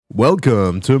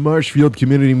Welcome to Marshfield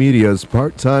Community Media's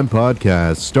part-time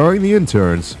podcast, starring the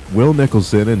interns, Will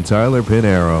Nicholson and Tyler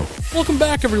Pinero. Welcome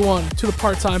back, everyone, to the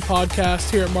part-time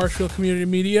podcast here at Marshfield Community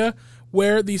Media,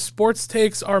 where the sports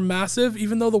takes are massive,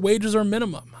 even though the wages are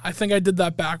minimum. I think I did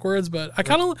that backwards, but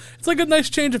it's like a nice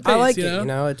change of pace. I like you it. know? You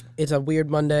know, it's a weird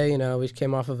Monday. You know, we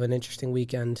came off of an interesting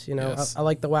weekend. You know, Yes. I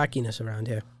like the wackiness around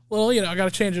here. Well, I got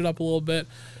to change it up a little bit.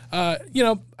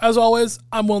 As always,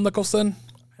 I'm Will Nicholson.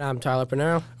 I'm Tyler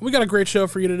Pinero. We got a great show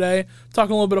for you today.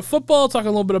 Talking a little bit of football, talking a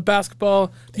little bit of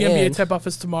basketball. The NBA And tip-off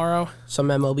is tomorrow. some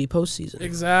MLB postseason.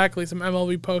 Exactly, some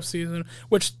MLB postseason,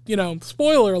 which,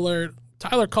 spoiler alert,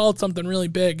 Tyler called something really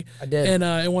big I did.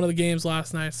 in one of the games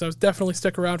last night, so definitely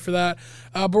stick around for that.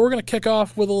 But we're going to kick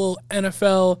off with a little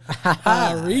NFL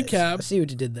recap. I see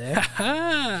what you did there.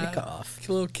 Kickoff.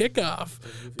 A little kickoff.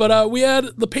 But we had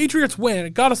the Patriots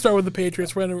win. Got to start with the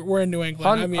Patriots. We're in New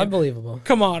England. Unbelievable.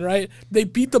 Come on, right? They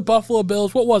beat the Buffalo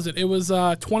Bills. What was it? It was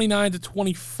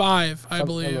 29-25, I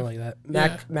believe. Something like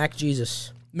that. Mac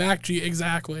Jesus. Mac G,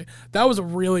 exactly. That was a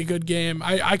really good game.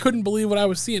 I couldn't believe what I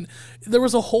was seeing. There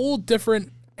was a whole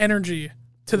different energy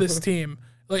to this team.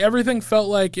 Like, everything felt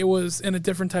like it was in a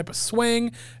different type of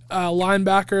swing.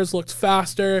 Linebackers looked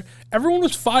faster. Everyone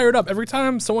was fired up. Every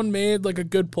time someone made, like, a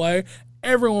good play,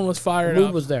 everyone was fired Mood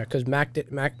up. was there because Mac.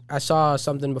 I saw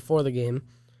something before the game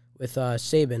with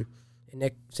Saban, and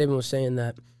Nick Saban was saying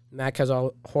that Mac has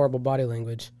all horrible body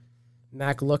language.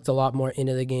 Mac looked a lot more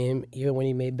into the game. Even when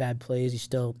he made bad plays, he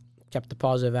still kept a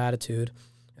positive attitude.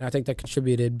 And I think that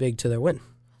contributed big to their win.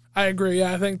 I agree.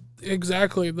 Yeah, I think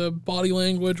exactly. The body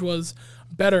language was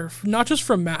better, not just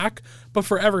for Mac, but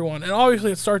for everyone. And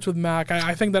obviously it starts with Mac.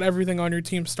 I think that everything on your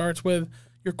team starts with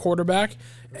your quarterback.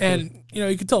 And,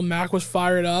 you could tell Mac was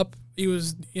fired up. He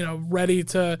was, ready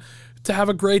to have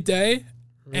a great day.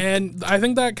 And I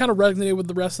think that kind of resonated with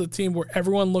the rest of the team, where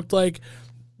everyone looked like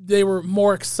they were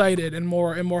more excited and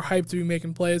more hyped to be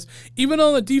making plays. Even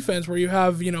on the defense, where you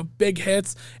have, big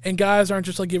hits and guys aren't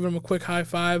just like giving them a quick high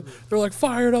five. They're like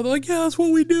fired up. They're like, yeah, that's what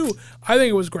we do. I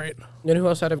think it was great. You know who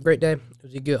else had a great day? It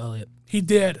was Ezekiel Elliott. He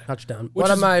did. Touchdown. Which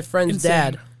One of is my friend's insane.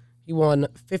 dad, he won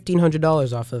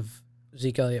 $1,500 off of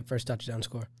Ezekiel Elliott first touchdown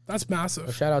score. That's massive.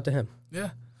 So shout out to him. Yeah.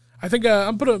 I think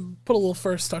I'm put a little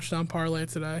first touchdown parlay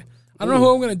today. I don't know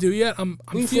who I'm gonna do yet. I'm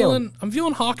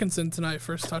feeling Hawkinson tonight,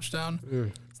 first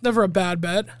touchdown. It's never a bad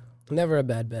bet. Never a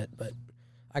bad bet, but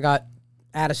I got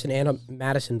Addison and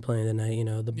Madison playing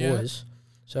tonight. The boys.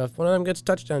 So if one of them gets a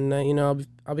touchdown tonight,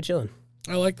 I'll be chilling.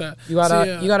 I like that. You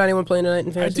got anyone playing tonight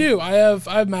in fantasy? I do. I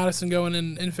have Madison going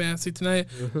in fantasy tonight,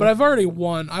 but I've already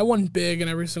won. I won big in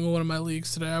every single one of my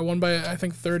leagues today. I won by, I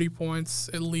think, 30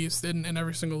 points at least in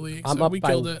every single league. So we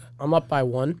killed it. I'm up by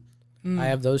one. I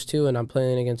have those two, and I'm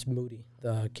playing against Moody,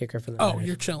 the kicker for the Niners.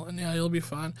 You're chilling. Yeah, you'll be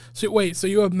fine. So wait, so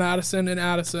you have Madison and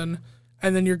Addison,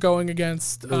 and then you're going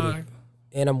against and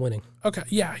I'm winning. Okay,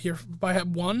 yeah, you're by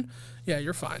one. Yeah,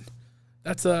 you're fine.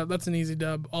 That's an easy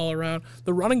dub all around.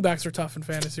 The running backs are tough in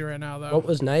fantasy right now, though. What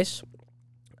was nice,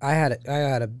 I had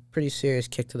a pretty serious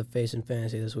kick to the face in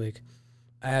fantasy this week.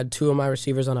 I had two of my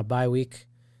receivers on a bye week,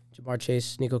 Jamar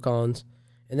Chase, Nico Collins,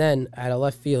 and then at a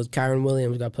left field, Kyron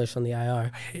Williams got pushed on the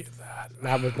IR. I hate that.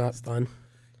 That was not fun.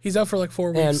 He's out for like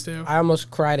 4 weeks too. I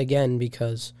almost cried again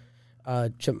because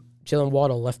Jalen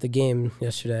Waddle left the game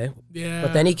yesterday. Yeah.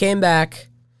 But then he came back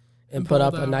and put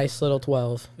up pulled a out. nice little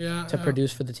 12 to Yeah.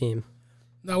 produce for the team.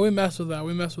 No, we mess with that.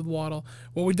 We mess with Waddle.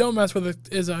 What we don't mess with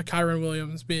is Kyron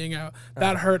Williams being out.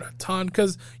 That hurt a ton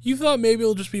because you thought maybe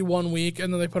it'll just be 1 week,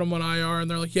 and then they put him on IR, and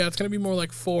they're like, yeah, it's going to be more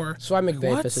like 4. So why McVay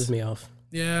What? pisses me off.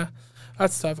 Yeah,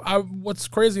 that's tough. What's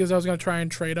crazy is I was going to try and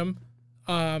trade him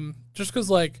just because,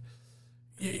 like,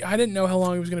 I didn't know how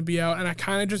long he was going to be out, and I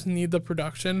kind of just need the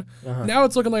production. Now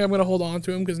it's looking like I'm going to hold on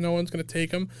to him because no one's going to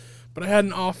take him. But I had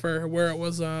an offer where it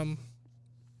was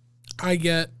I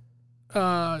get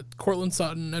Cortland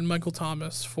Sutton and Michael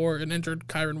Thomas for an injured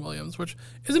Kyron Williams, which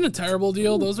isn't a terrible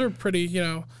deal. Those are pretty,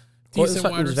 decent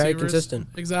wide receivers. Very consistent.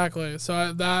 Exactly.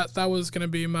 So that was going to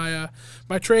be my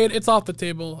my trade. It's off the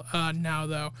table now,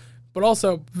 though. But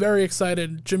also very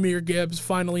excited. Jahmyr Gibbs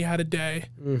finally had a day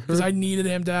because I needed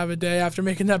him to have a day after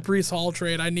making that Breece Hall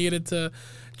trade. I needed to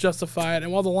justify it.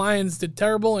 And while the Lions did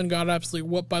terrible and got absolutely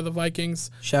whooped by the Vikings,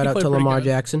 Shout out to Lamar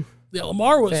Jackson. Yeah,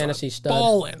 Lamar was Fantasy stud.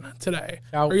 balling today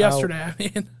or yesterday. I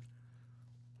mean,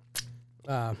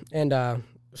 And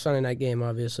Sunday night game,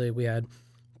 obviously, we had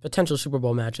potential Super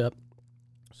Bowl matchup.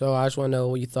 So I just want to know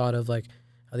what you thought of like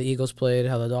how the Eagles played,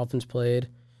 how the Dolphins played,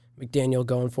 McDaniel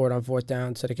going for it on fourth down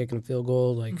instead of kicking a field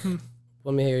goal. Like,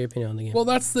 Let me hear your opinion on the game. Well,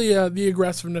 that's the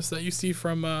aggressiveness that you see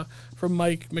from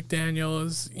Mike McDaniel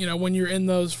is, when you're in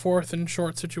those fourth and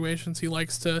short situations, he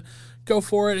likes to go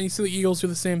for it. And you see the Eagles do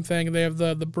the same thing. They have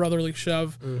the brotherly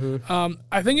shove. Mm-hmm.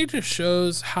 I think it just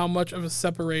shows how much of a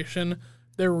separation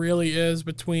there really is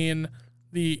between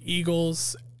the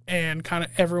Eagles and kind of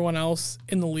everyone else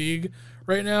in the league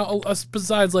right now,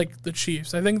 besides like the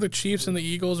Chiefs. I think the Chiefs and the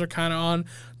Eagles are kind of on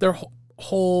their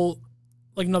whole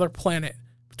like another planet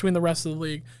between the rest of the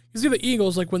league. You see the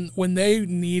Eagles, like when they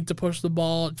need to push the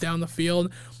ball down the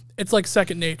field, it's like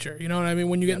second nature. You know what I mean?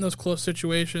 When you get in those close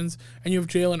situations and you have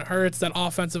Jalen Hurts, that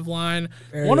offensive line.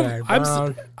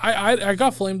 I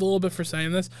got flamed a little bit for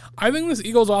saying this. I think this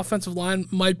Eagles offensive line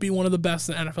might be one of the best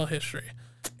in NFL history.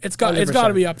 It's got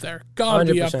to be up there. Got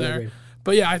to be up there. Agreed.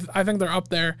 But yeah, I think they're up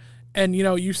there. And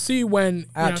you see when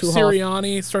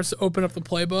Sirianni starts to open up the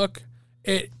playbook,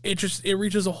 it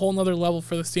reaches a whole nother level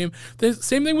for this team. The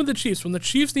same thing with the Chiefs. When the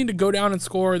Chiefs need to go down and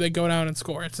score, they go down and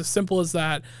score. It's as simple as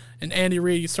that. And Andy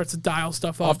Reid starts to dial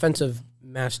stuff up. Offensive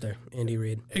master, Andy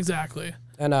Reid. Exactly.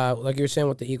 And like you were saying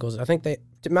with the Eagles, I think in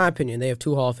my opinion, they have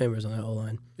 2 Hall of Famers on that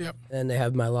O-line. Yep. And they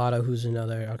have Mailata, who's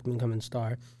another up-and-coming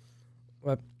star.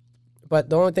 But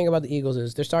the only thing about the Eagles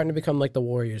is they're starting to become like the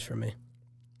Warriors for me.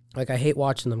 Like, I hate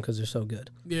watching them because they're so good.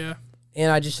 Yeah. And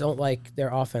I just don't like their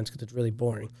offense because it's really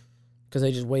boring. Because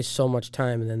they just waste so much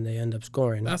time and then they end up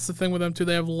scoring. That's the thing with them, too.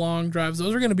 They have long drives.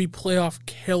 Those are going to be playoff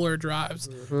killer drives.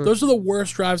 Mm-hmm. Those are the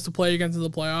worst drives to play against in the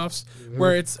playoffs,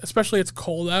 where especially it's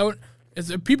cold out.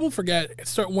 People forget,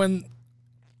 when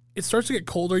it starts to get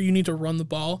colder, you need to run the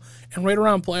ball. And right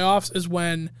around playoffs is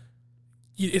when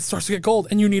it starts to get cold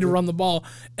and you need to run the ball.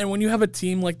 And when you have a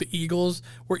team like the Eagles,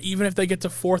 where even if they get to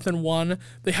 4th and 1,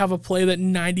 they have a play that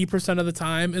 90% of the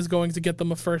time is going to get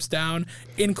them a first down.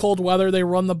 In cold weather, they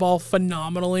run the ball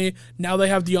phenomenally. Now they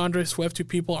have DeAndre Swift, who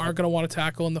people aren't going to want to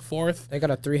tackle in the 4th. They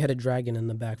got a 3-headed dragon in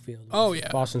the backfield. Oh,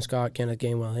 yeah. Boston Scott, Kenneth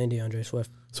Gainwell, and DeAndre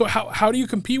Swift. So how do you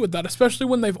compete with that, especially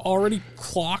when they've already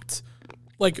clocked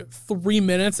like 3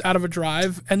 minutes out of a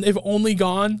drive and they've only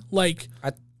gone like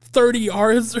 30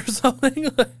 yards or something?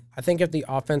 I think if the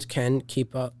offense can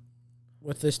keep up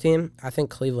with this team, I think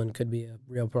Cleveland could be a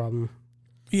real problem.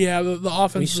 Yeah, the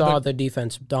offense. We saw the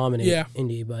defense dominate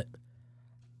Indy, but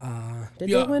did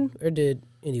they win or did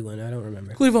Indy win? I don't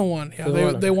remember. Cleveland won.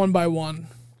 Yeah, they won by 1.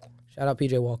 Shout out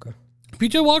PJ Walker.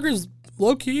 PJ Walker's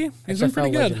low key. He's been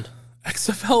pretty good. Legend.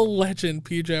 XFL legend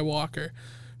PJ Walker.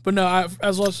 But no,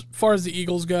 as far as the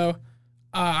Eagles go,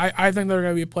 I think they're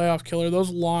going to be a playoff killer. Those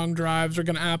long drives are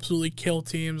going to absolutely kill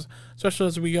teams, especially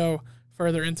as we go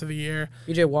further into the year.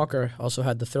 DJ Walker also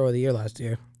had the throw of the year last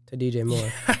year to DJ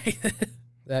Moore.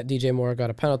 That DJ Moore got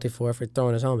a penalty for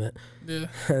throwing his helmet. Yeah.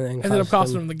 And ended up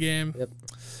costing him the game. Yep.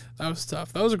 That was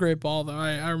tough. That was a great ball, though.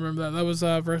 I remember that. That was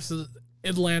versus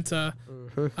Atlanta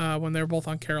when they were both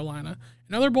on Carolina.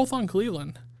 Now they're both on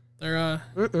Cleveland. They're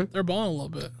balling a little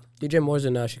bit. DJ Moore's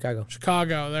in Chicago.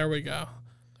 Chicago. There we go.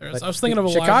 I was thinking of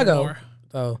Chicago, Moore.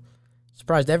 Though,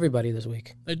 surprised everybody this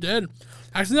week. They did.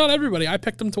 Actually, not everybody. I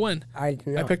picked them to win. I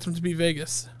picked them to beat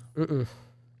Vegas.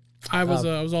 I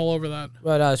was all over that.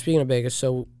 But speaking of Vegas,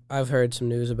 so I've heard some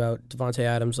news about Devontae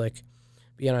Adams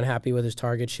being unhappy with his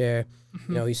target share.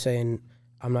 He's saying,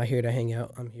 "I'm not here to hang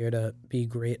out. I'm here to be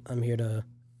great. I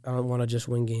don't want to just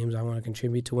win games. I want to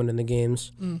contribute to winning the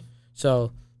games."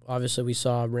 So obviously, we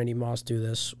saw Randy Moss do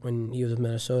this when he was with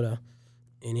Minnesota.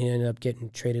 And he ended up getting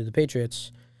traded to the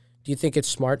Patriots. Do you think it's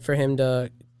smart for him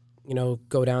to,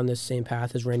 go down this same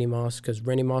path as Randy Moss? Because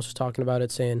Randy Moss was talking about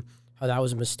it, saying how that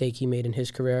was a mistake he made in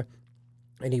his career,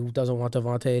 and he doesn't want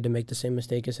Devontae to make the same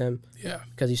mistake as him. Yeah,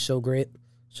 because he's so great.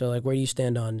 So, where do you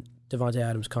stand on Devontae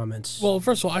Adams' comments? Well,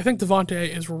 first of all, I think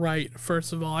Devontae is right.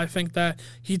 First of all, I think that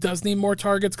he does need more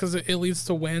targets because it leads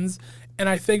to wins, and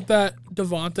I think that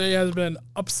Devontae has been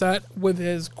upset with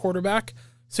his quarterback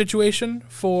situation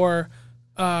for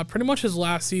pretty much his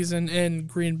last season in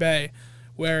Green Bay,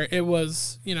 where it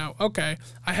was, okay,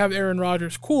 I have Aaron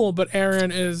Rodgers, cool, but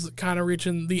Aaron is kind of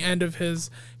reaching the end of his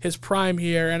prime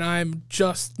here, and I'm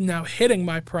just now hitting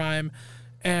my prime.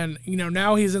 And,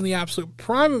 now he's in the absolute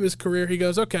prime of his career. He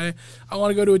goes, okay, I want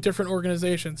to go to a different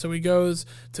organization. So he goes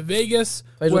to Vegas.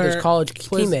 Plays with his college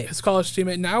teammate. His college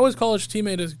teammate. Now his college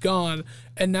teammate is gone,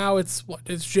 and now it's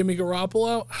Jimmy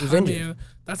Garoppolo? He's injured.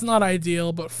 That's not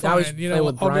ideal, but fine. Now he's playing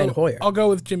with Brian Hoyer. I'll go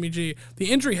with Jimmy G.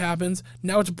 The injury happens.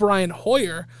 Now it's Brian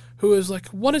Hoyer, who is like,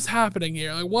 what is happening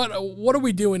here? What are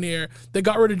we doing here? They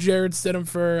got rid of Jared Stidham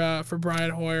for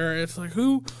Brian Hoyer. It's like,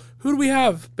 who do we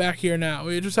have back here now?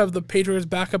 We just have the Patriots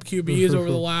backup QBs over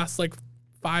the last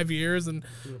 5 years, and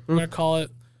we're gonna call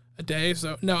it a day.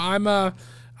 So no,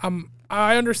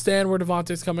 I understand where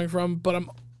Devontae's coming from, but I'm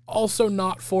also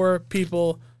not for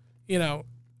people,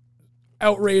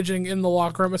 outraging in the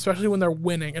locker room, especially when they're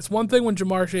winning. It's one thing when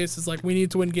Jamar Chase is like, we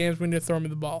need to win games, we need to throw me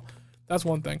the ball. That's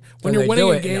one thing. When you're winning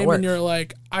a game and you're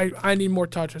like, I need more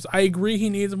touches. I agree he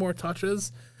needs more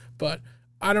touches, but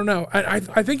I don't know. I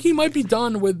think he might be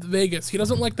done with Vegas. He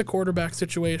doesn't like the quarterback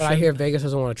situation. But I hear Vegas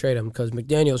doesn't want to trade him because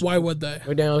McDaniels. Why would they?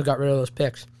 McDaniels got rid of those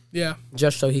picks. Yeah.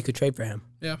 Just so he could trade for him.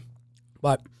 Yeah.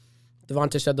 But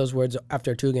Devontae said those words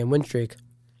after a 2-game win streak.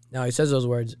 Now he says those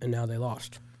words, and now they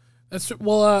lost. That's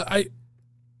well.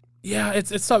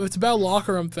 It's tough. It's about a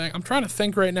locker room thing. I'm trying to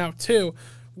think right now too.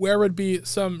 Where would be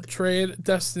some trade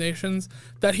destinations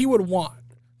that he would want?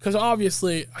 Because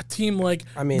obviously, a team like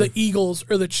the Eagles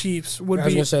or the Chiefs would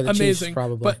be amazing, Chiefs,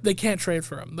 probably. But they can't trade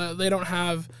for him. They don't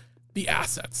have the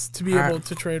assets to be able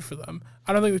to trade for them.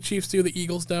 I don't think the Chiefs do. The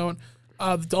Eagles don't.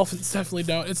 The Dolphins definitely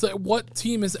don't. It's like, what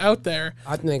team is out there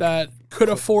that could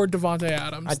afford Devontae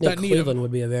Adams? I think Cleveland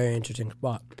would be a very interesting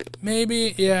spot.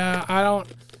 Maybe, yeah. I don't.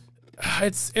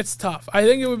 It's tough. I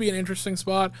think it would be an interesting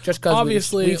spot. Just because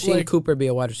obviously we've seen Cooper be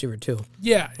a wide receiver too.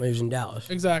 Yeah, when he was in Dallas.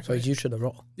 Exactly. So he's used to the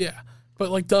role. Yeah,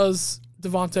 but does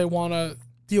Devontae want to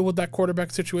deal with that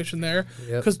quarterback situation there?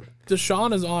 Because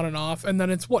Deshaun is on and off, and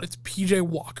then it's PJ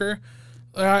Walker,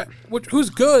 who's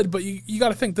good, but you got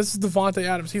to think this is Devontae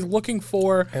Adams. He's looking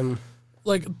for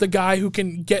the guy who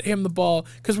can get him the ball,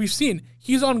 because we've seen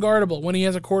he's unguardable when he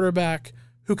has a quarterback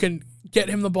who can get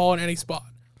him the ball in any spot.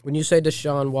 When you say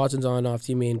Deshaun Watson's on and off,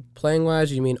 do you mean playing-wise,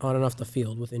 or do you mean on and off the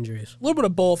field with injuries? A little bit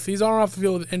of both. He's on and off the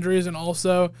field with injuries, and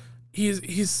also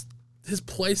his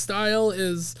play style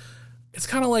is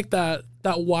kind of like that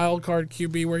wild card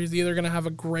QB where he's either going to have a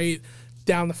great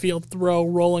down-the-field throw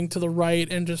rolling to the right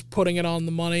and just putting it on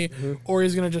the money, or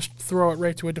he's going to just throw it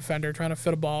right to a defender trying to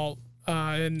fit a ball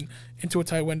into a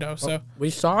tight window. So we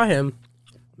saw him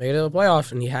make it to the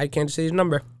playoffs, and he had Kansas City's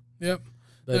number. Yep.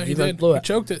 But he did. He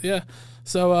choked it, yeah.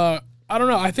 So, I don't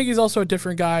know. I think he's also a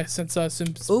different guy since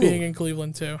being in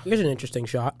Cleveland, too. Here's an interesting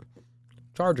shot.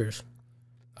 Chargers.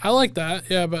 I like that,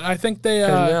 yeah, but I think they...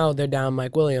 Because now they're down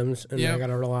Mike Williams, and they're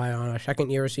going to rely on a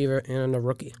second-year receiver and a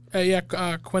rookie.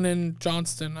 Quinnen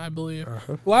Johnston, I believe.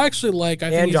 Well, I actually I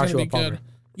think he's going to be good.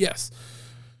 Yes.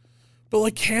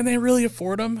 But, can they really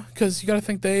afford him? Because you got to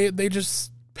think they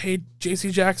just paid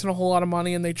J.C. Jackson a whole lot of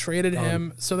money, and they traded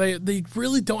him. So they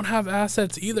really don't have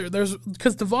assets either.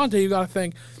 Because Devontae, you got to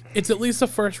think, it's at least a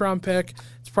first-round pick.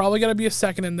 It's probably going to be a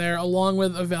second in there, along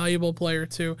with a valuable player,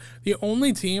 too. The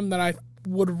only team that I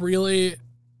would really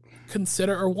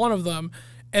consider, or one of them,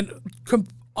 and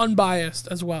unbiased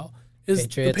as well, is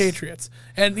the Patriots.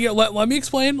 And let me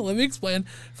explain.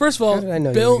 First of all,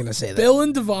 Bill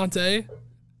and Devontae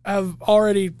have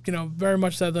already, very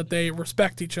much said that they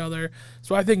respect each other.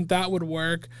 So I think that would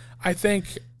work. I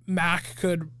think Mac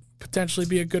could potentially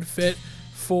be a good fit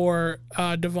for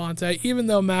Devontae, even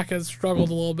though Mac has struggled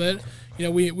a little bit.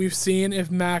 We've seen if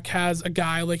Mac has a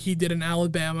guy like he did in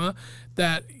Alabama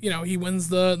that, he wins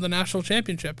the national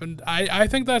championship. And I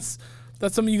think that's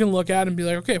something you can look at and be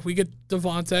like, okay, if we get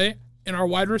Devontae in our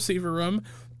wide receiver room,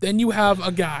 then you have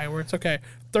a guy where it's, okay,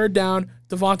 third down,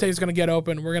 Devontae is going to get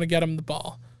open. We're going to get him the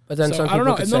ball. But then I don't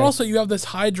know. And then also you have this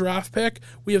high draft pick.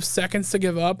 We have seconds to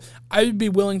give up. I would be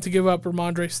willing to give up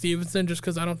Ramondre Stevenson just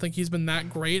because I don't think he's been that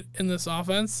great in this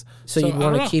offense. So you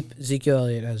want to keep Ezekiel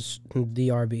Elliott as the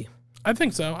RB? I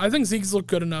think so. I think Zeke's looked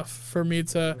good enough for me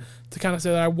to kind of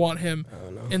say that I want him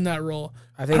in that role.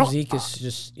 I think Zeke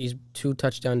is he's too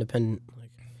touchdown dependent.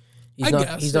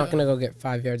 He's not going to go get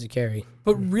 5 yards of carry.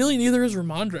 But really, neither is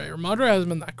Ramondre. Ramondre hasn't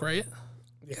been that great.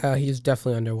 Yeah, he's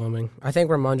definitely underwhelming. I think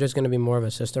Ramondre's going to be more of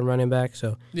a system running back.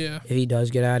 So if he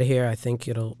does get out of here, I think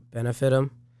it'll benefit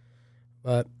him.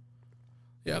 But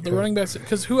yeah, the running backs.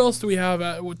 Because who else do we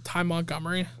have with Ty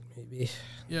Montgomery? Maybe.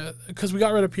 Yeah, because we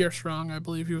got rid of Pierre Strong. I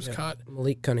believe he was cut.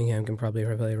 Malik Cunningham can probably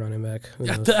play running back.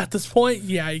 At this point,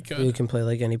 yeah, he could. He can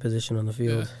play any position on the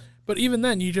field. Yeah. But even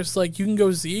then, you just you can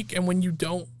go Zeke, and when you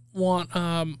don't want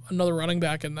another running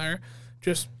back in there,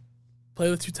 just play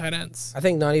with 2 tight ends. I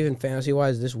think not even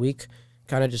fantasy-wise this week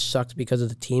kind of just sucked because of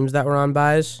the teams that were on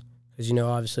buys. Because,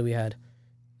 obviously we had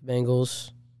the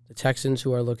Bengals, the Texans,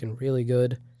 who are looking really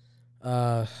good.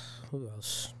 Who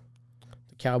else?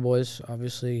 The Cowboys,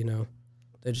 obviously,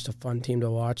 they're just a fun team to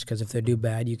watch because if they do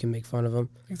bad, you can make fun of them.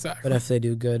 Exactly. But if they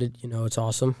do good, it's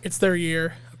awesome. It's their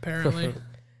year, apparently.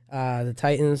 The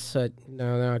Titans, no,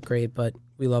 they're not great, but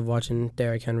we love watching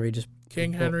Derrick Henry just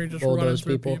King Henry just running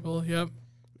through people. Yep.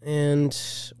 And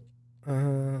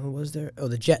was there? Oh,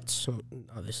 the Jets.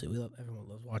 Obviously, everyone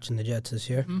loves watching the Jets this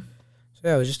year. Mm-hmm. So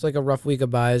yeah, it was just a rough week of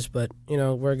buys, but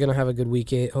we're gonna have a good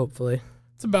week 8, hopefully.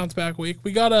 It's a bounce back week.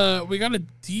 We got a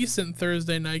decent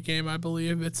Thursday night game, I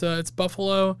believe. It's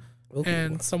Buffalo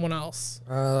and someone else.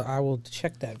 I will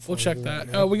check that. We'll check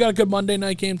that. We got a good Monday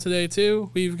night game today too.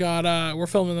 We've got we're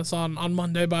filming this on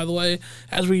Monday, by the way,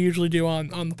 as we usually do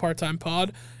on the part-time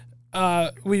pod.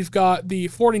 We've got the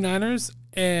 49ers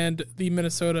and the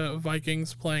Minnesota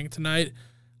Vikings playing tonight.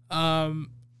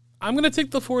 I'm going to take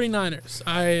the 49ers.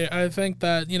 I think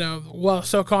that,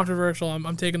 so controversial,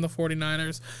 I'm taking the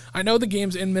 49ers. I know the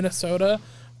game's in Minnesota,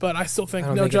 but I still think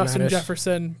no Justin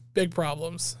Jefferson, big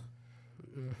problems.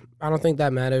 I don't think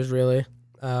that matters, really,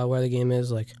 where the game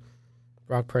is. Like,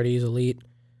 Brock Purdy's elite.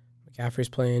 McCaffrey's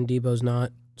playing. Debo's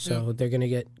not. So they're going to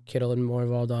get Kittle more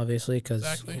involved, obviously,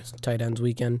 because it's tight ends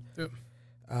weekend. Yep.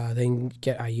 They can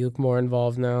get Ayuk more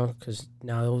involved now, because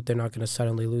now they're not going to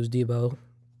suddenly lose Debo.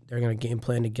 They're going to game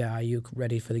plan to get Ayuk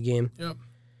ready for the game. Yep.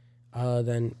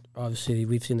 Then, obviously,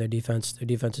 we've seen their defense. Their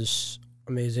defense is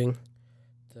amazing.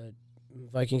 The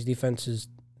Vikings' defense is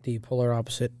the polar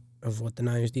opposite of what the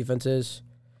Niners' defense is.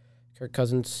 Kirk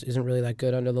Cousins isn't really that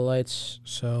good under the lights.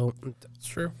 So, it's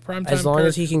true. Prime as long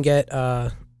as he can get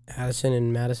Addison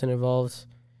and Madison involved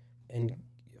and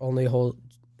only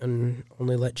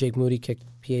let Jake Moody kick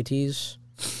PATs,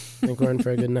 I think we're in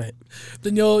for a good night.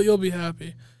 Then you'll be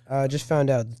happy. Just found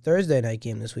out the Thursday night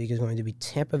game this week is going to be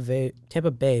Tampa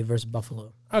Bay versus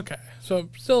Buffalo. Okay, so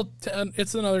still,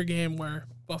 it's another game where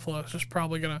Buffalo is just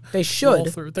probably gonna. They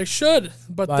should. Through. They should,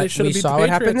 but they should have beat the Patriots. We saw what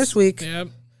happened this week. Yep.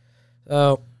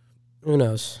 So, who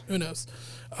knows? Who knows?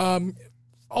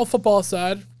 All football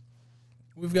aside,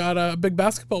 we've got a big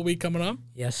basketball week coming up.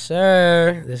 Yes,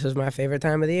 sir. This is my favorite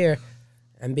time of the year.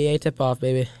 NBA tip-off,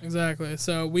 baby. Exactly.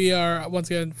 So we are, once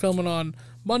again, filming on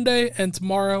Monday, and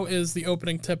tomorrow is the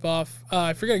opening tip-off.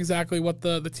 I forget exactly what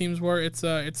the teams were. It's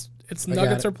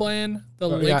Nuggets are playing the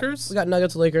Lakers. We got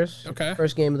Nuggets Lakers. Okay.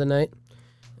 First game of the night.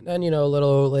 And then, a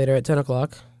little later at 10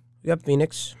 o'clock, we got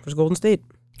Phoenix versus Golden State.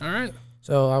 All right.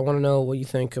 So I want to know what you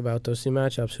think about those two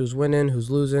matchups. Who's winning?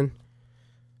 Who's losing?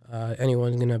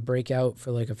 Anyone's going to break out for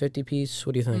like a 50-piece?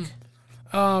 What do you think?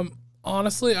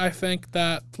 Honestly, I think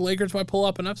that the Lakers might pull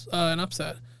up an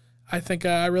upset. I think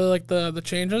I really like the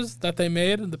changes that they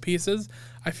made and the pieces.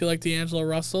 I feel like D'Angelo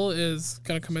Russell is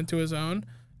going to come into his own.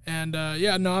 And,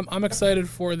 I'm excited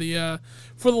for the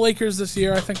Lakers this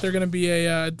year. I think they're going to be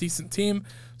a decent team.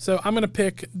 So I'm going to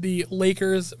pick the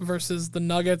Lakers versus the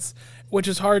Nuggets, which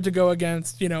is hard to go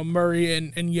against, Murray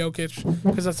and Jokic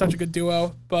because that's such a good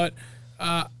duo. But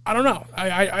I don't know.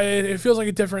 It feels like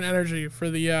a different energy for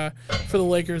the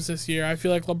Lakers this year. I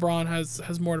feel like LeBron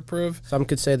has more to prove. Some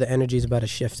could say the energy is about to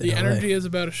shift. The energy is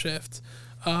about to shift.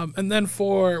 And then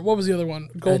for, what was the other one?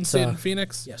 Golden State and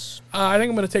Phoenix? Yes. I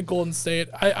think I'm going to take Golden State.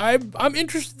 I'm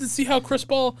interested to see how Chris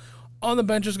Paul on the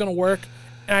bench is going to work.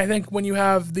 And I think when you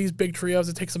have these big trios,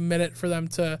 it takes a minute for them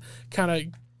to kind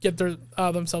of get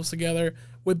themselves together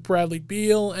with Bradley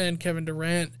Beal and Kevin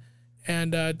Durant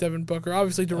and Devin Booker.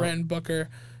 Obviously, Durant and Booker,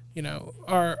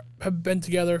 have been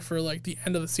together for like the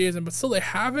end of the season, but still they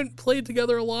haven't played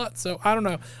together a lot. So I don't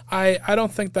know. I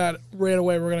don't think that right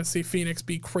away we're going to see Phoenix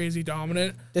be crazy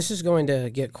dominant. This is going to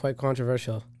get quite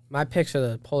controversial. My picks are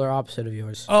the polar opposite of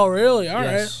yours. Oh, really? All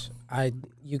right.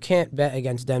 You can't bet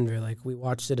against Denver. Like, we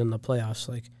watched it in the playoffs.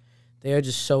 Like, they are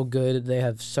just so good. They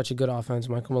have such a good offense.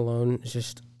 Michael Malone is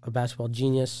just a basketball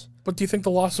genius. But do you think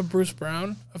the loss of Bruce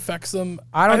Brown affects them?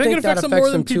 I don't think it affects them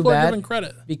more than people are giving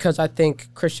credit. Because I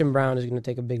think Christian Brown is going to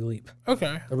take a big leap.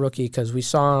 Okay. The rookie, because we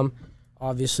saw him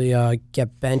obviously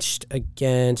get benched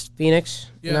against Phoenix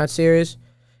in that series.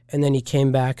 And then he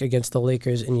came back against the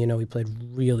Lakers, and, he played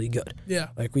really good. Yeah.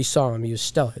 Like, we saw him. He was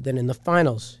stellar. Then in the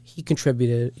finals, he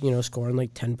contributed, scoring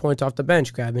like 10 points off the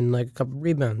bench, grabbing like a couple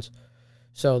rebounds.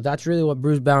 So that's really what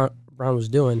Bruce Brown was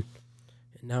doing.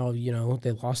 And now,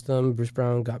 they lost him. Bruce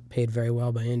Brown got paid very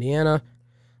well by Indiana.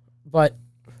 But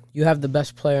you have the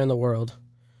best player in the world.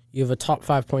 You have a top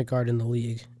 5 point guard in the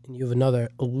league. And you have another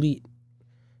elite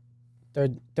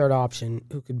third option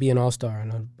who could be an all-star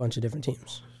on a bunch of different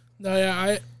teams. No,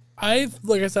 yeah, I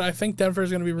like I said, I think Denver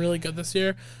is going to be really good this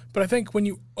year. But I think when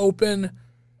you open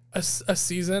a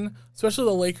season, especially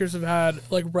the Lakers have had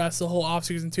like rest the whole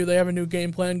offseason too. They have a new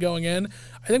game plan going in.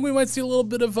 I think we might see a little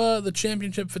bit of the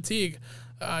championship fatigue.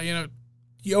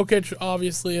 Jokic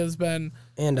obviously has been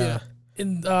where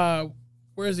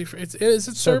is he? Is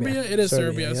it Serbia? It is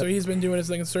Serbia. Yep. So he's been doing his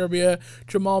thing in Serbia.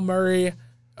 Jamal Murray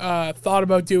thought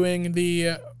about doing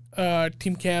the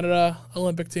Team Canada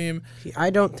Olympic team. I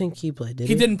don't think he played, did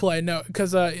he? He didn't play, no,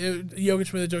 because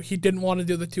Jokic made the joke. He didn't want to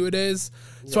do the two-a-days.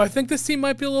 Yeah. So I think this team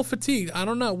might be a little fatigued. I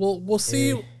don't know. We'll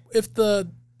see if the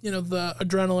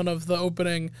adrenaline of the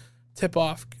opening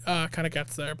tip-off kind of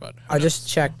gets there. But I just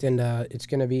checked, and it's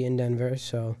going to be in Denver,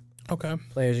 so okay,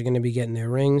 players are going to be getting their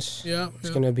rings. Yeah. It's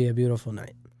going to be a beautiful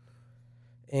night.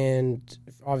 And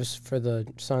obviously for the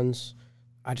Suns,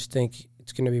 I just think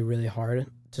it's going to be really hard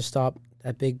to stop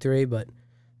that big three, but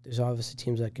there's obviously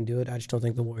teams that can do it. I just don't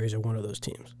think the Warriors are one of those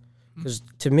teams. Because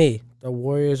to me, the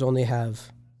Warriors only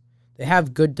have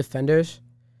good defenders,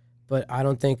 but I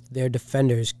don't think their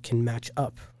defenders can match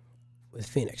up with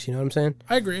Phoenix. You know what I'm saying?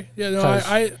 I agree. Yeah, no,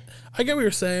 I get what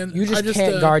you're saying. You just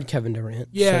can't guard Kevin Durant.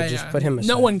 Yeah, so just put him aside.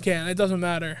 No one can. It doesn't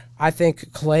matter. I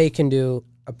think Clay can do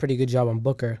a pretty good job on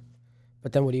Booker,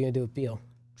 but then what are you gonna do with Beal?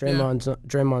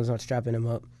 Draymond's not strapping him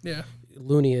up. Yeah.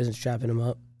 Looney isn't strapping him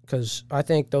up because I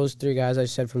think those three guys I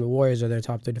said from the Warriors are their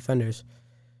top three defenders.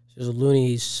 So Looney,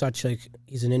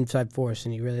 he's an inside force,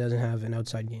 and he really doesn't have an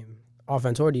outside game,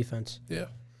 offense or defense. Yeah.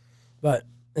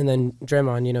 And then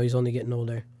Draymond, he's only getting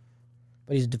older,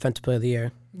 but he's defensive player of the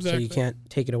year, so you can't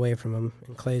take it away from him.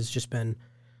 And Clay's just been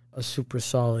a super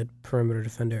solid perimeter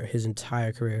defender his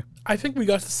entire career. I think we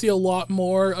got to see a lot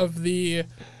more of the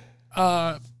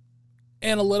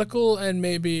analytical and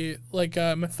maybe like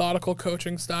methodical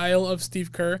coaching style of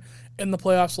Steve Kerr in the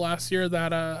playoffs last year.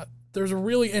 That there's a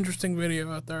really interesting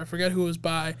video out there. I forget who it was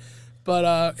by,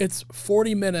 but it's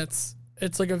 40 minutes.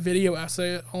 It's like a video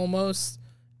essay almost,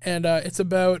 and it's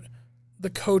about the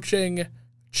coaching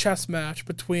chess match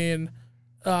between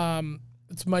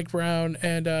it's Mike Brown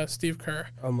and Steve Kerr.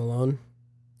 Oh, Malone?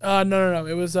 No.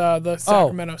 It was the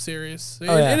Sacramento series.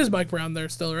 It is Mike Brown there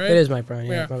still, right? It is Mike Brown,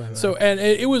 yeah. So, and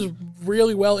it was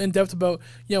really well in depth about,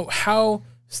 how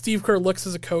Steve Kerr looks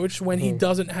as a coach when he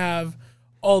doesn't have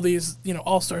all these,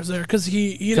 all-stars there. Because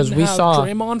he didn't have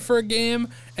Draymond for a game,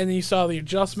 and then you saw the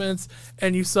adjustments,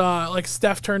 and you saw, like,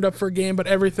 Steph turned up for a game, but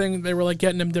everything, they were, like,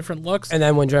 getting him different looks. And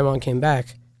then when Draymond came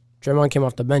back, Draymond came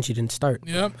off the bench, he didn't start.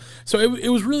 Yep. So it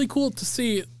was really cool to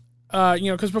see,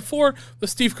 because before the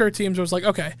Steve Kerr teams was like,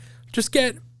 okay, just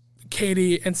get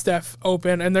Katie and Steph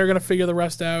open, and they're going to figure the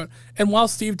rest out. And while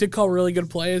Steve did call really good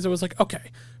plays, it was like, okay,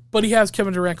 but he has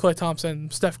Kevin Durant, Klay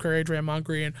Thompson, Steph Curry, Draymond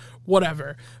Green,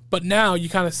 whatever. But now you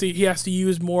kind of see he has to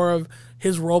use more of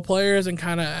his role players and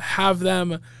kind of have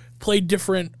them play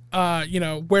different,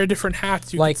 wear different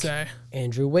hats, you could say.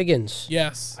 Andrew Wiggins.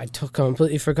 Yes. I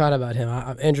completely forgot about him.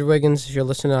 Andrew Wiggins, if you're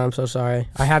listening, I'm so sorry.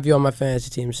 I have you on my fantasy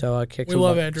team, so I'll kick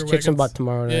some butt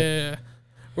tomorrow night. Yeah.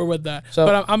 We're with that. So,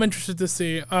 but I'm interested to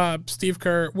see Steve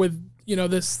Kerr with,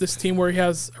 this team where he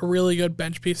has a really good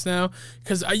bench piece now.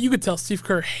 Because you could tell Steve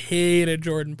Kerr hated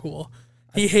Jordan Poole.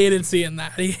 He hated seeing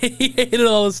that. He hated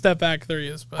all the step-back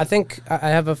threes. But. I think I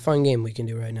have a fun game we can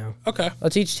do right now. Okay.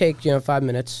 Let's each take 5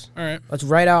 minutes. All right. Let's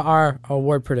write out our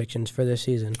award predictions for this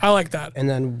season. I like that. And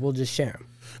then we'll just share them.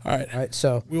 All right. All right,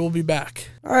 so. We will be back.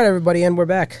 All right, everybody, and we're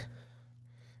back.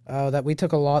 That we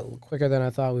took a lot quicker than I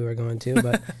thought we were going to,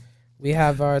 but we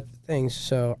have our things.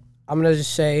 So I'm going to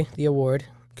just say the award.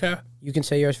 Okay. You can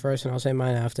say yours first, and I'll say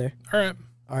mine after. All right.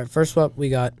 All right, first up, we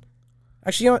got...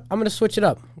 Actually, you know what? I'm going to switch it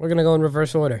up. We're going to go in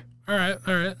reverse order. All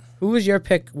right. Who was your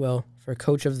pick, Will, for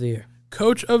Coach of the Year?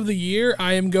 Coach of the Year,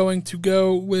 I am going to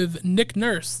go with Nick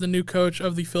Nurse, the new coach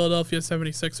of the Philadelphia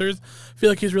 76ers. I feel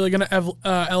like he's really going to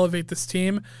elevate this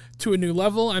team to a new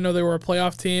level. I know they were a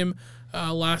playoff team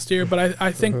last year, but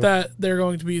I think that they're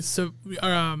going to be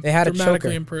they had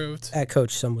dramatically improved. At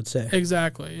coach, some would say.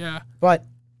 Exactly, yeah. But,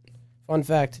 fun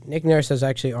fact, Nick Nurse has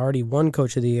actually already won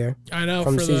Coach of the Year. I know.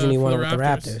 From the season he won with the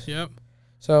Raptors. Yep.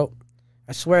 So,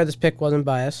 I swear this pick wasn't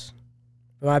biased.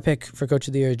 But my pick for Coach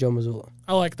of the Year is Joe Mazzulla.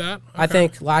 I like that. Okay. I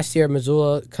think last year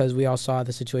Mazzulla, because we all saw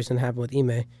the situation that happened with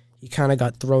Ime, he kind of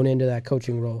got thrown into that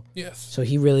coaching role. Yes. So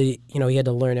he really, he had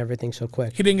to learn everything so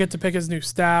quick. He didn't get to pick his new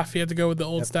staff. He had to go with the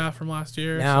old staff from last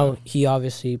year. Now he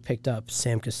obviously picked up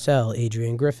Sam Cassell,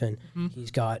 Adrian Griffin. Mm-hmm.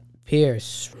 He's got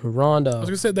Pierce, Rondo. I was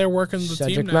going to say they're working the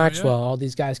Cedric team now. Maxwell, all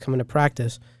these guys coming to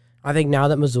practice. I think now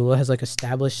that Mazzulla has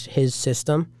established his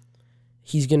system,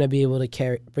 he's going to be able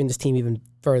to bring this team even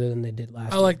further than they did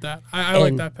last year. I like that. I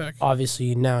like that pick.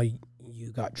 Obviously, now you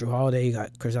got Drew Holiday, you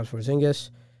got Kristaps Porzingis.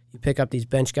 You pick up these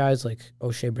bench guys like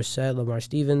O'Shea Brissett, Lamar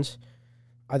Stevens.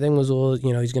 I think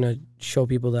Mazzulla, he's going to show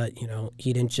people that,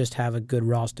 he didn't just have a good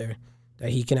roster, that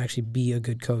he can actually be a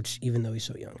good coach even though he's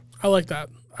so young. I like that.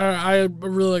 I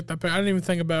really like that pick. I didn't even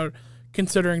think about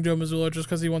considering Joe Mazzulla just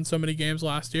because he won so many games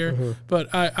last year. Mm-hmm.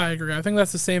 But I agree. I think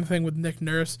that's the same thing with Nick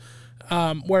Nurse,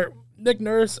 where Nick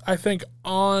Nurse, I think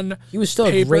he was still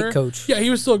a great coach. Yeah, he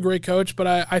was still a great coach, but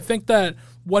I think that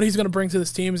what he's going to bring to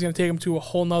this team is going to take him to a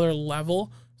whole nother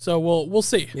level. So we'll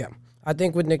see. Yeah. I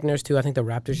think with Nick Nurse, too, I think the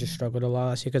Raptors just struggled a lot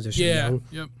last year because they're so young.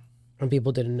 Yep. And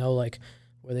people didn't know,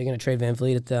 were they going to trade Van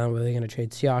Vliet at them? Were they going to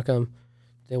trade Siakam?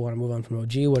 they want to move on from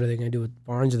OG. What are they going to do with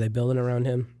Barnes? Are they building around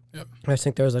him? Yep. I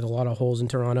think there's like a lot of holes in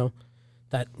Toronto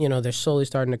that, they're slowly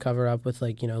starting to cover up with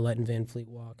like, letting Van Fleet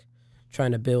walk,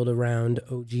 trying to build around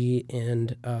OG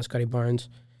and Scotty Barnes.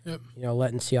 Yep.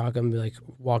 Letting Siakam be like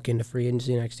walk into free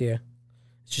agency next year.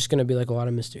 It's just going to be like a lot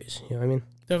of mysteries. You know what I mean?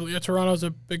 Definitely. Yeah, Toronto's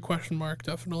a big question mark,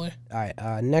 definitely. All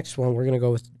right, next one, we're going to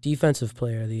go with Defensive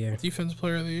Player of the Year. Defensive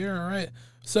Player of the Year, all right.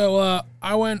 So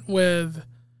I went with,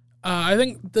 I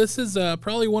think this is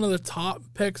probably one of the top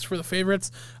picks for the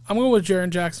favorites. I'm going with Jaren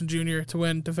Jackson Jr. to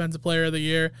win Defensive Player of the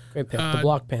Year. Great pick, the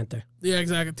Block Panther. Yeah,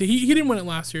 exactly. He didn't win it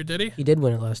last year, did he? He did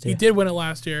win it last year. He did win it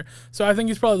last year. So I think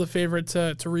he's probably the favorite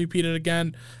to repeat it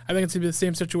again. I think it's going to be the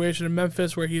same situation in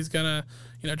Memphis where he's going to,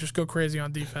 just go crazy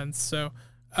on defense. So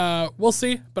we'll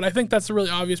see. But I think that's a really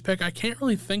obvious pick. I can't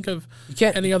really think of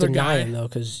any other guy. Him, though,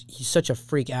 because he's such a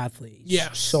freak athlete. He's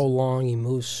so long. He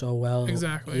moves so well.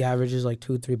 Exactly. He averages like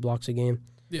 2-3 blocks a game.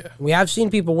 Yeah. We have seen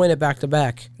people win it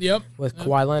back-to-back. Yep. With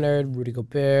Kawhi Leonard, Rudy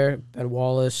Gobert, Ben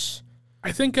Wallace.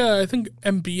 I think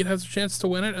Embiid has a chance to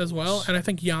win it as well, and I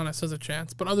think Giannis has a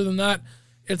chance. But other than that,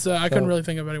 it's I couldn't really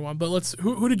think of anyone. But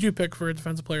who did you pick for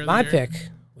Defensive Player of the Year? My pick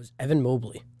was Evan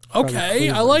Mobley.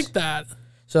 Okay, I like that.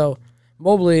 So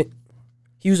Mobley,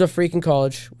 he was a freak in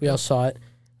college. We all saw it,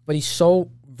 but he's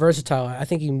so versatile. I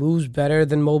think he moves better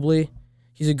than Mobley.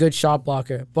 He's a good shot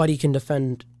blocker, but he can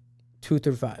defend 2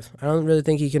 through 5. I don't really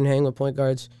think he can hang with point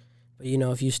guards, but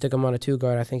if you stick him on a 2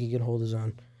 guard, I think he can hold his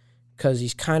own. Because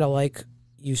he's kind of like,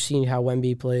 you've seen how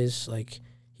Wemby plays. Like,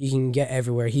 he can get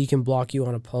everywhere. He can block you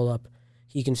on a pull-up.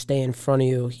 He can stay in front of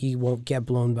you. He won't get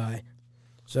blown by.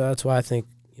 So that's why I think,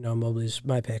 Mobley's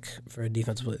my pick for a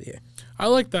Defensive Player of the Year. I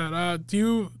like that.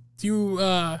 Do you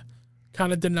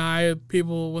kind of deny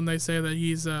people when they say that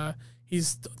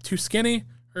he's too skinny?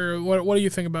 Or what do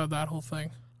you think about that whole thing?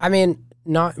 I mean,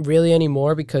 not really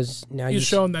anymore because now he's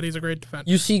shown that he's a great defender.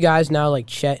 You see guys now like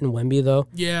Chet and Wemby, though.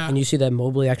 Yeah. And you see that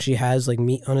Mobley actually has like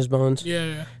meat on his bones.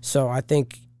 Yeah. So I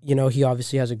think, he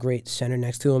obviously has a great center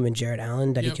next to him in Jarrett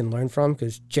Allen that he can learn from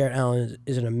because Jarrett Allen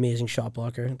is an amazing shot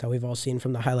blocker that we've all seen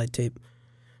from the highlight tape.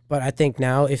 But I think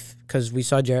now because we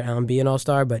saw Jarrett Allen be an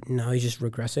all-star, but now he's just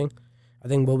regressing. I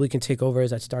think Mobley can take over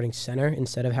as that starting center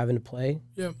instead of having to play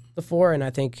the 4, and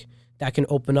I think that can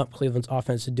open up Cleveland's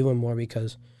offense to doing more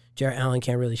because Jarrett Allen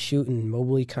can't really shoot, and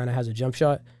Mobley kind of has a jump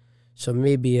shot. So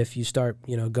maybe if you start,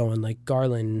 going like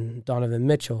Garland, Donovan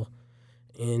Mitchell,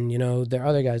 and, there are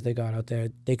other guys they got out there,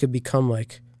 they could become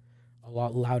like a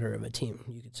lot louder of a team,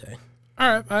 you could say.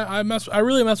 All right, I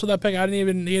really messed with that pick. He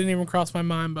didn't even cross my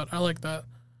mind, but I like that.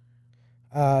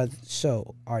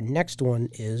 So our next one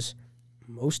is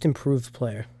Most Improved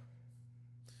Player.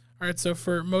 All right, so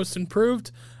for Most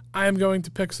Improved, I am going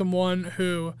to pick someone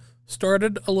who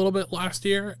started a little bit last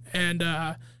year and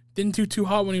didn't do too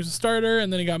hot when he was a starter,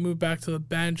 and then he got moved back to the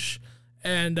bench,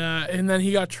 and then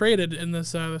he got traded in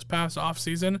this past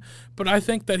offseason. But I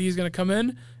think that he's going to come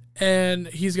in, and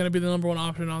he's going to be the number 1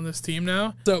 option on this team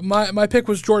now. So my pick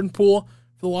was Jordan Poole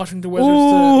for the Washington Wizards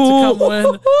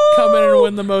to come in and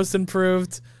win the Most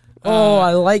Improved.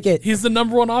 I like it. He's the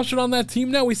number 1 option on that team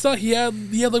now. We saw he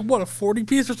had like what, a 40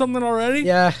 piece or something already.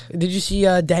 Yeah. Did you see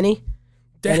Denny?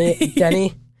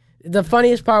 Denny. The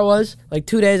funniest part was like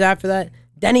 2 days after that,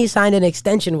 Denny signed an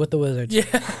extension with the Wizards.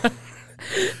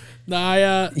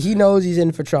 Yeah. He knows he's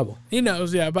in for trouble. He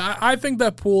knows, yeah. But I think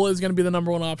that Poole is going to be the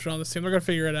number 1 option on this team. They're going to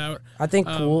figure it out. I think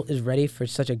Poole is ready for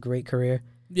such a great career.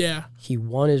 Yeah. He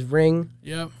won his ring.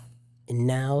 Yep. And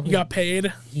now he got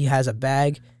paid. He has a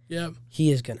bag. Yep. He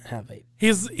is going to have a...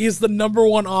 He's the number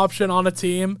 1 option on a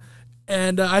team,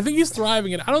 and I think he's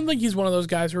thriving. And I don't think he's one of those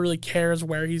guys who really cares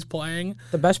where he's playing.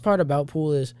 The best part about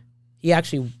Poole is he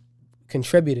actually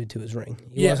contributed to his ring.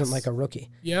 He wasn't like a rookie.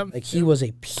 Yep. Like he was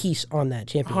a piece on that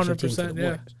championship 100%, team for the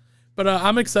Warriors. But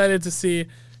I'm excited to see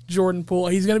Jordan Poole.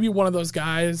 He's going to be one of those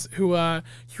guys who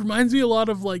he reminds me a lot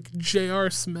of like J.R.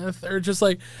 Smith or just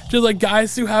like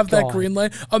guys who have that green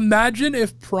light. Imagine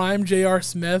if prime J.R.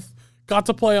 Smith got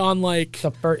to play on like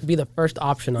be the first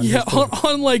option on his team.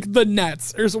 on like the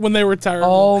Nets or when they were terrible.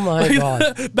 Oh my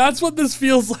god, that's what this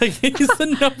feels like. He's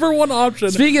the number 1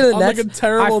 option. Speaking of the Nets, like a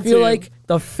terrible I feel team. like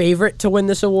the favorite to win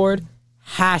this award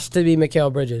has to be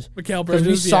Mikal Bridges. Because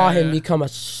we saw him become a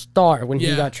star when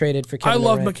he got traded for Kevin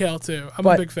Durant. I love Durant. Mikal too. I'm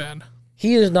a big fan.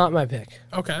 He is not my pick.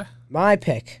 Okay. My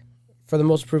pick for the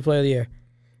Most Improved Player of the Year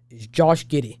is Josh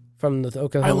Giddey from the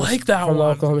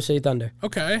Oklahoma City Thunder.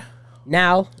 Okay.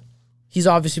 Now, he's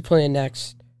obviously playing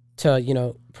next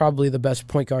to, probably the best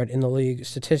point guard in the league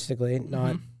statistically,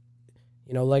 not,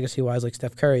 legacy-wise like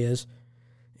Steph Curry is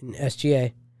in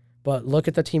SGA. But look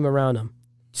at the team around him.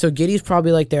 So Giddey's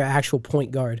probably like their actual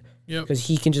point guard because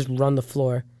he can just run the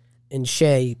floor. and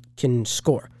Shea can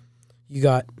score. You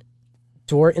got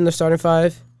Dort in the starting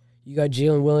five. You got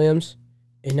Jalen Williams,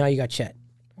 and now you got Chet.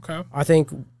 Okay. I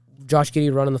think Josh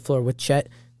Giddey running the floor with Chet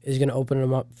is going to open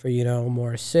him up for,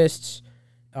 more assists.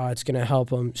 It's going to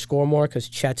help him score more because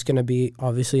Chet's going to be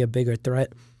obviously a bigger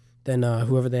threat than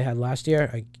whoever they had last year.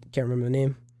 I can't remember the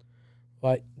name.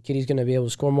 But Giddey's going to be able to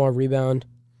score more, rebound,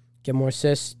 get more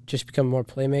assists, just become more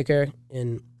playmaker.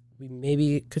 And we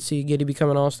maybe could see Giddey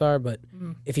become an all-star. But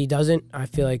if he doesn't, I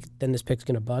feel like then this pick's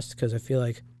going to bust because I feel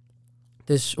like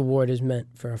this award is meant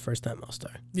for a first-time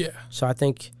all-star. Yeah. So I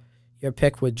think your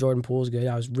pick with Jordan Poole is good.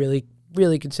 I was really,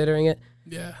 really considering it.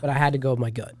 Yeah. But I had to go with my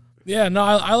gut. Yeah, no,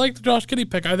 I like the Josh Giddey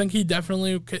pick. I think he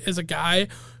definitely is a guy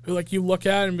who, like, you look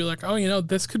at and be like, oh,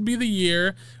 this could be the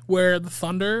year where the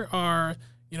Thunder are,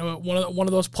 one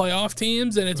of those playoff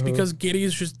teams, and it's because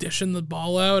Giddey's just dishing the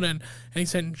ball out, and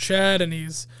he's hitting Chet, and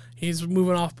he's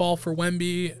moving off ball for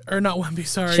Wemby, or not Wemby,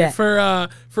 sorry, Chet. for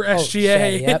SGA.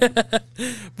 Shea, yep.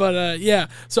 But yeah,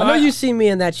 so I know you see me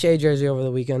in that Shea jersey over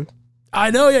the weekend. I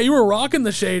know, yeah, you were rocking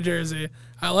the Shea jersey.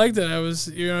 I liked it. I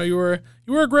was, you were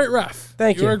a great ref.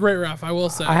 Thank you. You were a great ref, I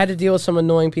will say. I had to deal with some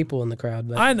annoying people in the crowd.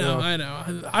 But, I know.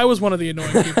 I was one of the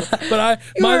annoying people, but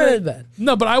you weren't bad.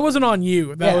 No, but I wasn't on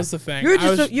you. That was the thing.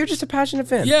 You're just a passionate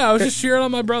fan. Yeah, I was just cheering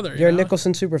on my brother. You're a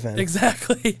Nicholson super fan.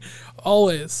 Exactly.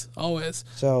 Always.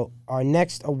 So our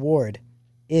next award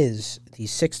is the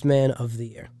Sixth Man of the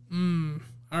Year.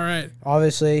 All right.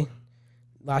 Obviously,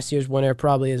 last year's winner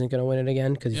probably isn't going to win it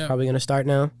again because he's probably going to start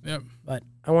now. Yep. But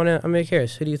I'm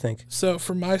curious. Who do you think? So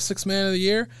for my Sixth Man of the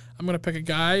Year, I'm going to pick a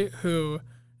guy who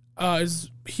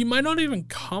he might not even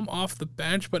come off the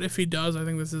bench, but if he does, I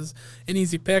think this is an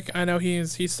easy pick. I know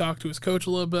he's talked to his coach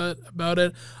a little bit about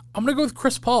it. I'm going to go with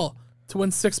Chris Paul to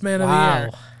win Sixth Man of the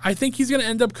Year. I think he's going to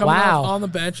end up coming off on the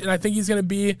bench, and I think he's going to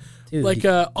be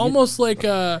almost like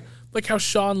how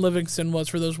Sean Livingston was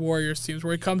for those Warriors teams,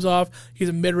 where he comes off, he's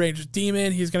a mid-range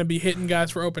demon, he's going to be hitting guys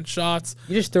for open shots.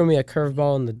 You just threw me a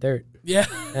curveball in the dirt. Yeah.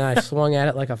 And I swung at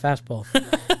it like a fastball.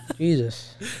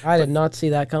 Jesus. I did not see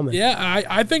that coming. Yeah,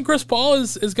 I think Chris Paul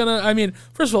is going to,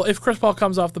 first of all, if Chris Paul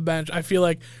comes off the bench, I feel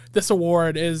like this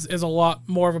award is a lot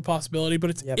more of a possibility,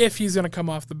 but it's if he's going to come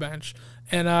off the bench.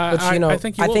 And I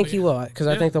think he will. He will, because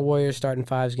I think the Warriors starting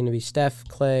five is going to be Steph,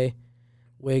 Clay,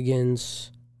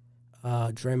 Wiggins,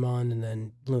 Draymond, and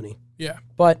then Looney. Yeah.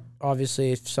 But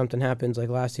obviously, if something happens like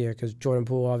last year, because Jordan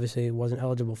Poole obviously wasn't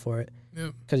eligible for it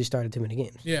because he started too many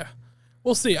games. Yeah.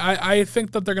 We'll see. I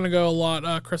think that they're going to go a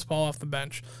lot Chris Paul off the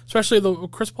bench. Especially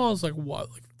Chris Paul is like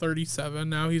 37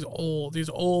 now. He's old. He's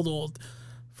old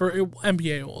for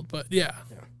NBA old. But yeah.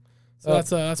 So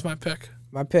that's my pick.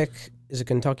 My pick is a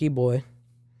Kentucky boy.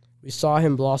 We saw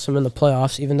him blossom in the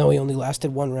playoffs, even though he only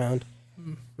lasted one round.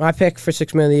 My pick for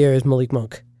Sixth Man of the Year is Malik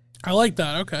Monk. I like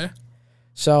that. Okay.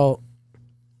 So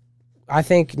I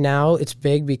think now it's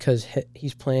big because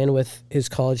he's playing with his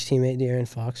college teammate, De'Aaron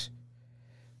Fox.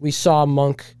 We saw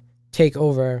Monk take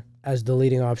over as the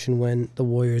leading option when the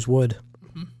Warriors would,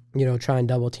 try and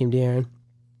double team De'Aaron.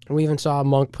 And we even saw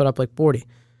Monk put up like 40.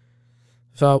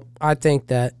 So I think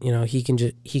that he can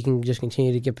just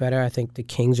continue to get better. I think the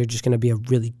Kings are just going to be a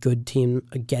really good team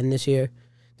again this year.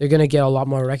 They're going to get a lot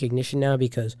more recognition now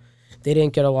because they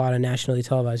didn't get a lot of nationally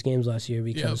televised games last year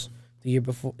because the year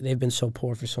before they've been so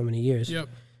poor for so many years. Yep.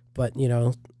 But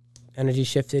energy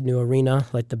shifted, new arena,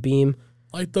 like the beam.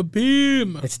 Like the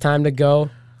beam. It's time to go.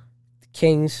 The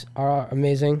Kings are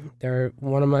amazing. They're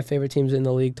one of my favorite teams in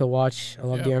the league to watch. I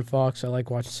love De'Aaron Fox. I like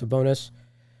watching Sabonis.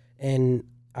 And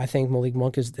I think Malik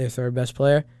Monk is their third best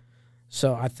player.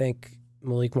 So I think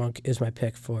Malik Monk is my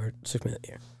pick for Sixth Man of the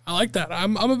Year. I like that.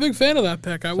 I'm a big fan of that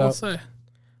pick, I will say.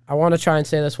 I want to try and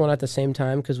say this one at the same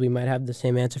time because we might have the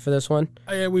same answer for this one.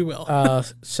 Oh, yeah, we will.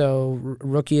 So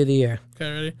Rookie of the Year.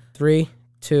 Okay, ready? 3,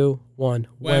 2, 1.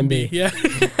 Wemby. Yeah.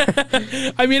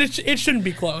 It shouldn't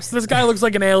be close. This guy looks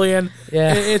like an alien.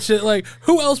 Yeah. It's just like,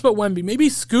 who else but Wemby? Maybe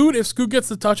Scoot, if Scoot gets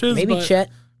the touches. Maybe Chet.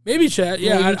 Maybe Chet.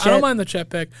 Yeah, Maybe I Chet. don't mind the Chet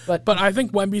pick. But I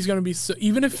think Wemby's going to be,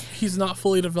 even if he's not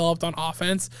fully developed on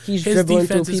offense, his dribbling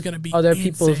defense is going to be other insane.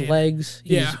 people's legs.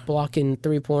 He's Yeah. blocking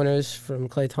three-pointers from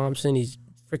Klay Thompson. He's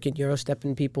freaking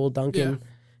Euro-stepping people, dunking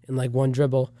in like one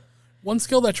dribble. One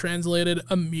skill that translated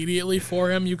immediately for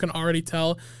him, you can already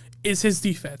tell, is his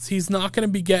defense. He's not going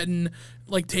to be getting,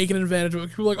 taken advantage of.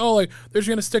 People are like, oh, they're just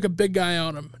going to stick a big guy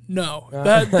on him. No,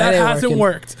 that hasn't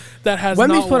worked. That has not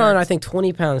Wemby's put worked. on, I think,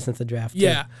 20 pounds since the draft.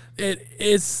 Yeah, it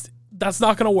is. That's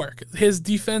not going to work. His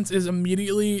defense is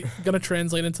immediately going to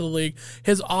translate into the league.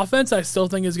 His offense, I still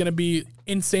think, is going to be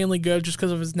insanely good just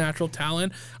because of his natural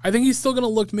talent. I think he's still going to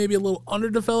look maybe a little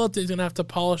underdeveloped. He's going to have to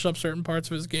polish up certain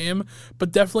parts of his game.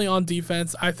 But definitely on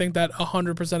defense, I think that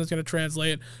 100% is going to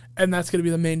translate, and that's going to be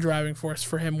the main driving force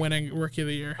for him winning Rookie of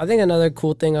the Year. I think another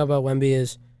cool thing about Wemby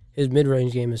is his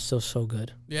mid-range game is still so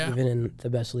good, even in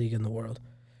the best league in the world.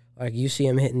 Like, you see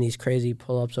him hitting these crazy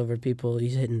pull-ups over people.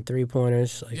 He's hitting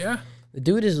three-pointers. Like, the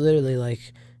dude is literally,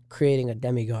 like, creating a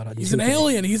demigod on He's an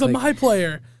alien. He's a my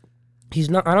player. He's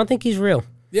not. I don't think he's real.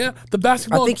 Yeah, the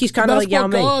basketball. I think he's kind of like Yao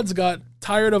Ming. Gods got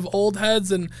tired of old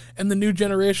heads and the new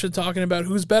generation talking about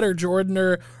who's better, Jordan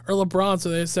or LeBron. So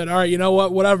they said, all right, you know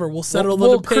what? Whatever. We'll settle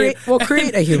the debate. We'll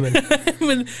create a human.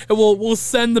 and we'll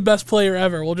send the best player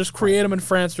ever. We'll just create him in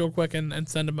France real quick and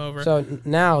send him over. So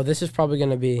now this is probably going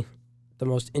to be the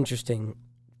most interesting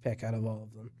pick out of all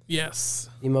of them. Yes.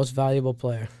 The most valuable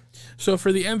player. So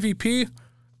for the MVP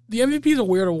is a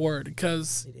weird award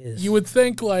because you would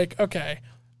think, like, okay,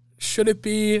 should it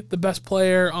be the best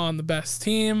player on the best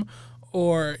team,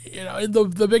 or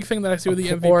the big thing that I see with the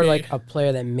MVP, or like a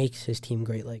player that makes his team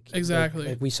great, like exactly.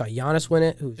 Like we saw Giannis win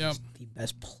it, who's the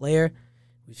best player.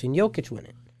 We've seen Jokic win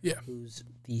it, who's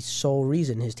the sole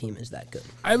reason his team is that good.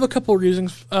 I have a couple of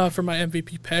reasons for my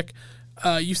MVP pick.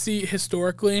 You see,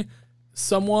 historically,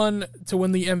 someone to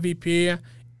win the MVP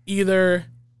either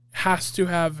has to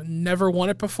have never won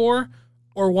it before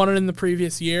or won it in the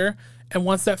previous year. And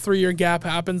once that 3-year gap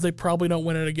happens, they probably don't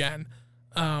win it again.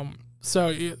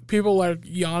 So people like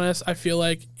Giannis, I feel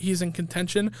like he's in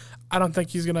contention. I don't think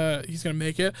he's gonna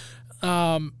make it.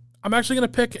 I'm actually gonna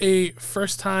pick a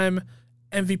first-time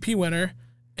MVP winner,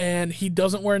 and he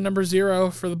doesn't wear number 0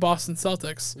 for the Boston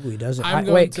Celtics. Ooh, he doesn't.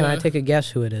 Can I take a guess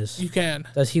who it is? You can.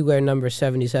 Does he wear number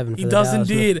 77 for He the does Dallas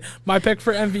indeed. My pick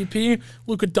for MVP,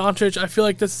 Luka Doncic. I feel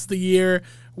like this is the year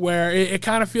where it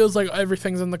kind of feels like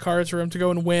everything's in the cards for him to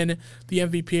go and win the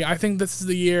MVP. I think this is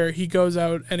the year he goes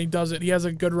out and he does it. He has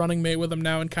a good running mate with him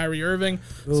now in Kyrie Irving.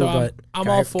 Ooh, so I'm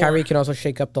all for Kyrie can also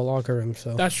shake up the locker room.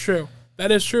 So that's true.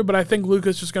 That is true, but I think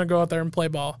Luka's just going to go out there and play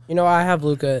ball. I have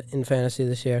Luka in fantasy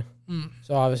this year.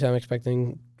 So obviously I'm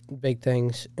expecting big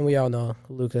things, and we all know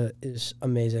Luka is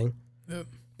amazing. Yep.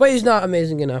 But he's not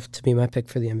amazing enough to be my pick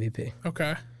for the MVP.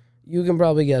 Okay. You can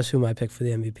probably guess who my pick for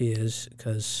the MVP is,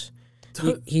 because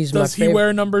he's Does he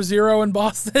wear number 0 in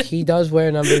Boston? He does wear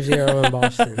number 0 in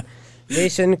Boston.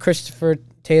 Jason Christopher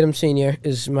Tatum Sr.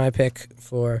 is my pick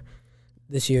for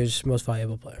this year's most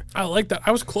valuable player. I like that.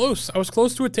 I was close. I was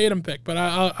close to a Tatum pick, but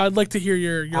I'd like to hear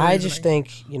your I reasoning. just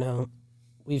think,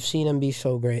 we've seen him be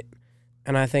so great.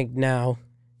 And I think now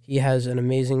he has an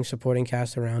amazing supporting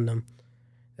cast around him.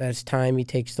 That it's time he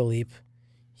takes the leap.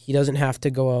 He doesn't have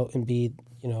to go out and be,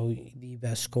 the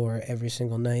best scorer every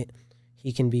single night.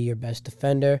 He can be your best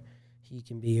defender. He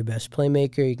can be your best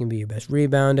playmaker. He can be your best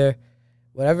rebounder.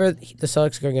 Whatever the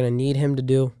Celtics are going to need him to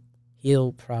do,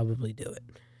 he'll probably do it.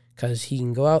 Because he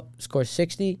can go out, score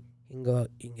 60. He can go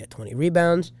out, you can get 20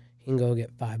 rebounds. He can go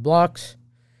get 5 blocks.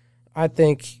 I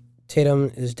think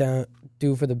Tatum is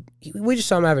due for we just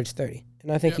saw him average 30,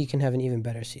 and I think he can have an even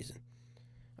better season.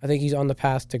 I think he's on the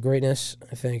path to greatness.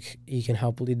 I think he can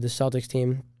help lead the Celtics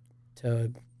team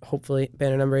to hopefully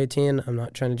banner number 18. I'm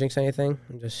not trying to jinx anything.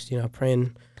 I'm just,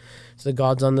 praying to the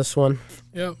gods on this one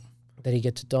that he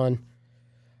gets it done.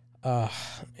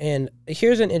 And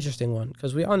here's an interesting one,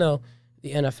 because we all know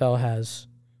the NFL has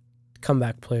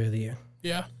comeback player of the year.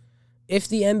 Yeah. If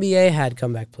the NBA had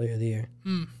comeback player of the year,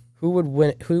 who would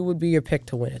win? Who would be your pick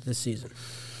to win it this season?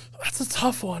 That's a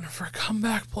tough one for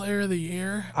comeback player of the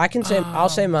year. I'll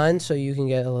say mine so you can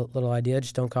get a little idea.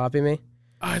 Just don't copy me.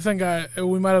 I think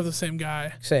we might have the same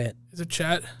guy. Say it. Is it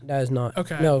Chet? That is not.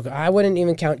 Okay. No, I wouldn't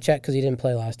even count Chet because he didn't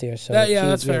play last year. So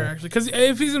that's fair, actually. Because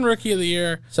if he's in Rookie of the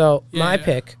Year. So my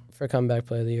pick for comeback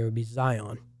player of the year would be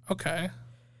Zion. Okay.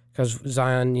 Because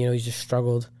Zion, he's just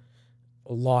struggled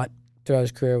a lot throughout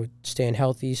his career with staying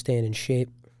healthy, staying in shape.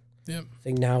 Yep. I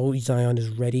think now Zion is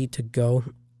ready to go.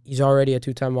 He's already a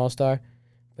 2-time All-Star,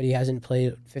 but he hasn't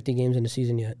played 50 games in the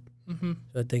season yet. Mm-hmm.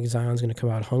 So I think Zion's going to come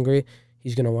out hungry.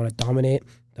 He's going to want to dominate.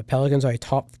 The Pelicans are a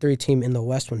top 3 team in the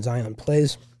West when Zion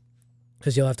plays,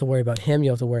 because you'll have to worry about him.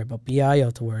 You'll have to worry about B.I. You'll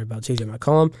have to worry about C.J.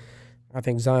 McCollum. I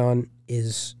think Zion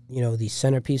is, the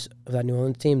centerpiece of that New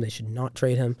Orleans team. They should not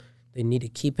trade him. They need to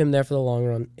keep him there for the long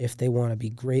run if they want to be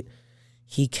great.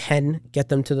 He can get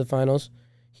them to the finals.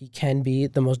 He can be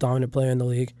the most dominant player in the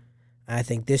league. I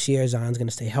think this year Zion's going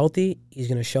to stay healthy. He's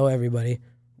going to show everybody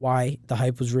why the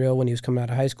hype was real when he was coming out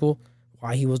of high school,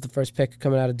 why he was the first pick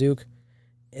coming out of Duke,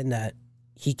 and that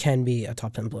he can be a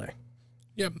top 10 player.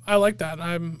 Yeah, I like that.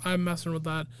 I'm messing with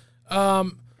that.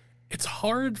 it's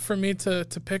hard for me to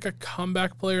pick a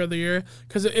comeback player of the year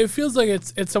because it feels like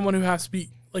it's someone who has to be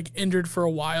like injured for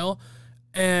a while,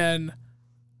 and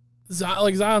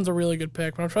Zion's a really good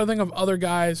pick. But I'm trying to think of other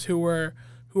guys who were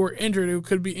injured who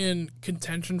could be in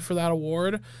contention for that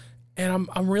award, and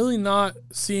I'm really not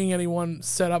seeing anyone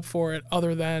set up for it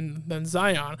other than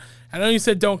Zion. I know you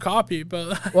said don't copy,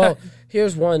 but Well,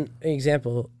 here's one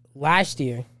example. Last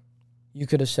year, you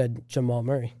could have said Jamal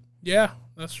Murray. Yeah,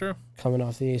 that's true. Coming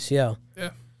off the ACL. Yeah.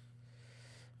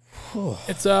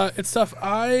 It's tough.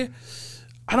 I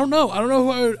don't know. I don't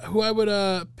know who I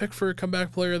would pick for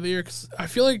comeback player of the year, because I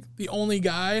feel like the only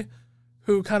guy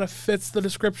who kind of fits the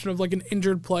description of like an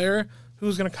injured player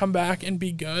who's going to come back and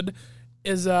be good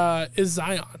is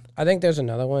Zion. I think there's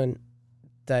another one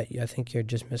that I think you're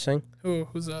just missing.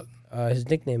 Who's that? His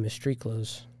nickname is Street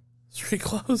Clothes. Street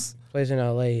Clothes? Plays in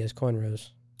LA as cornrows.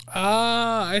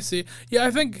 Ah, I see. Yeah,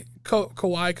 I think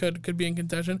Kawhi could be in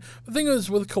contention. The thing is,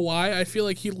 with Kawhi, I feel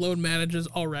like he load manages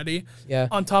already. Yeah.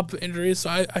 On top of injuries, so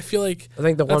I feel like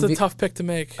that's a tough pick to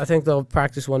make. I think they'll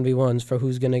practice 1v1s for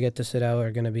who's going to get to sit out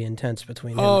are going to be intense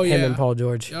between him and Paul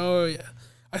George. Oh, yeah.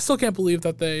 I still can't believe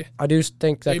that I do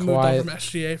think that they moved on from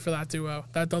SGA for that duo.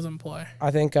 That doesn't play.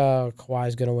 I think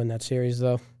Kawhi's going to win that series,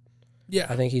 though. Yeah.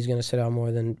 I think he's going to sit out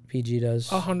more than PG does.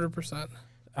 100%.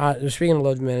 Speaking of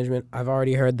load management, I've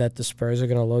already heard that the Spurs are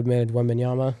going to load manage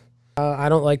Wembanyama. I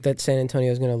don't like that San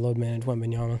Antonio is going to load manage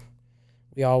Wembanyama.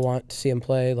 We all want to see him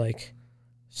play. Like,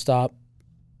 stop.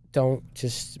 Don't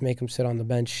just make him sit on the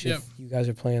bench. Yep. If you guys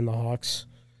are playing the Hawks,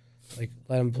 like,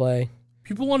 let him play.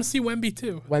 People want to see Wemby,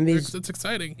 too. It's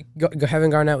exciting. Kevin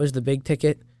Garnett was the big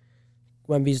ticket.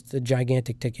 Wemby's the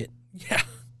gigantic ticket. Yeah.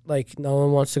 Like, no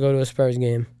one wants to go to a Spurs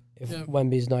game if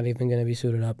Wemby's not even going to be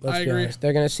suited up. Let's I be agree. honest.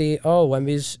 They're going to see, oh,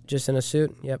 Wemby's just in a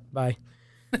suit. Yep, bye.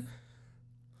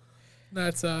 No,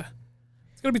 it's going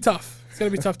to be tough. It's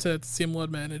going to be tough to see him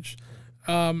load manage.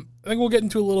 I think we'll get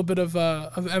into a little bit of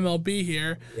MLB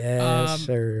here. Yes,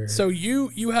 sir. So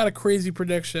you had a crazy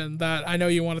prediction that I know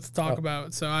you wanted to talk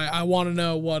about. So I want to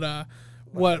know what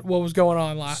was going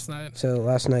on last night. So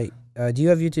last night, do you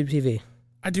have YouTube TV?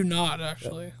 I do not,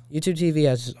 actually. YouTube TV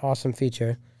has an awesome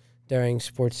feature during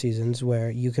sports seasons where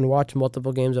you can watch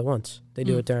multiple games at once. They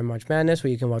do it during March Madness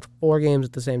where you can watch 4 games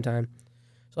at the same time.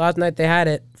 So last night they had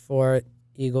it for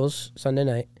Eagles Sunday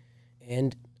night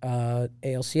and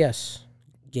ALCS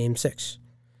Game 6.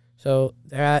 So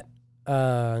they're at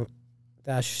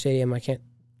Dash Stadium. I can't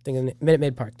think of the name. Minute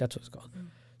Maid Park. That's what it's called.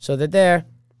 So they're there.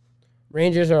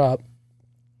 Rangers are up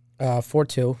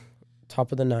 4-2,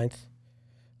 top of the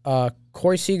 9th.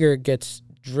 Corey Seager gets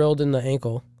drilled in the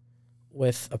ankle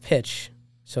with a pitch.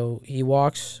 So he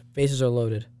walks, bases are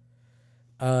loaded.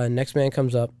 Next man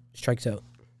comes up, strikes out.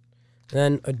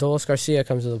 Then Adolis Garcia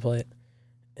comes to the plate.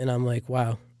 And I'm like,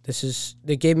 wow,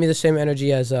 they gave me the same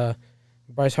energy as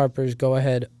Bryce Harper's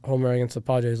go-ahead homer against the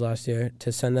Padres last year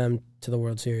to send them to the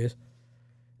World Series.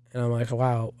 And I'm like,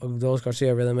 wow, Adolis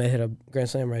Garcia really may hit a grand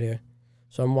slam right here.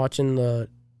 So I'm watching the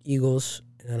Eagles,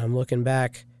 and I'm looking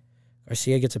back.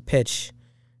 Garcia gets a pitch,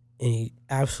 and he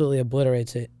absolutely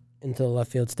obliterates it into the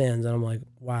left field stands. And I'm like,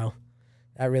 wow,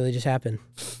 that really just happened.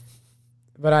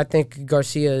 But I think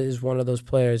Garcia is one of those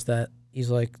players that he's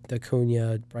like the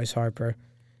Acuna, Bryce Harper.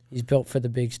 He's built for the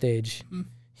big stage.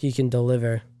 He can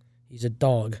deliver. He's a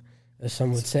dog, as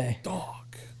some would say.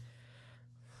 Dog.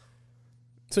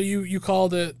 So you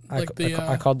called it like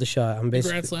I called the shot. I'm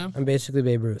basically Grand Slam? I'm basically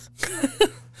Babe Ruth.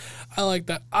 I like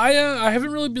that. I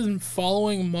haven't really been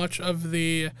following much of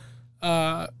the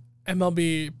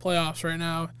MLB playoffs right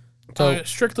now. So,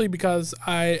 strictly because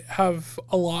I have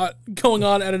a lot going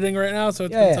on editing right now, so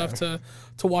it's been tough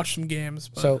to watch some games.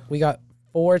 But. So we got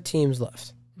 4 teams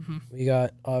left. We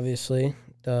got, obviously,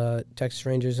 the Texas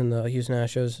Rangers and the Houston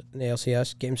Astros in the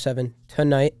ALCS, Game 7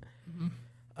 tonight.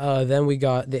 Then we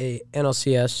got the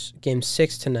NLCS, Game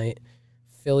 6 tonight,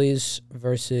 Phillies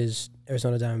versus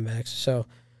Arizona Diamondbacks. So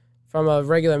from a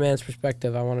regular man's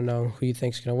perspective, I want to know who you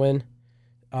think's going to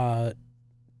win.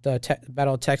 The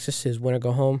Battle of Texas is win or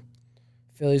go home.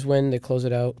 Phillies win, they close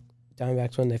it out.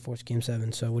 Diamondbacks win, they force Game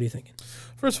 7. So what are you thinking?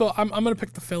 First of all, I'm going to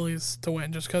pick the Phillies to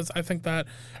win just because I think that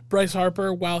Bryce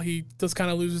Harper, while he does kind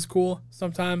of lose his cool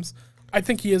sometimes, I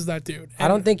think he is that dude. And I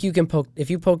don't think you can poke. If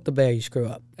you poke the bear, you screw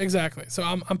up. Exactly. So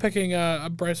I'm picking a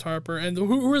Bryce Harper. And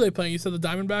who are they playing? You said the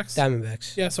Diamondbacks?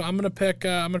 Diamondbacks. Yeah, so I'm going to pick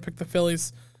the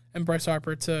Phillies and Bryce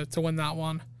Harper to win that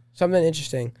one. Something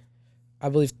interesting. I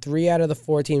believe 3 out of the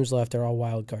 4 teams left are all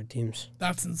wild card teams.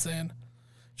 That's insane.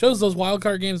 Shows those wild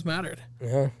card games mattered.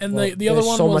 Yeah. And the other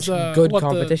one so was much good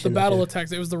competition. The Battle of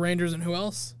Texas. It was the Rangers and who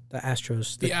else? The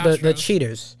Astros. The Astros. The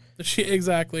cheaters.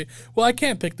 Exactly. Well, I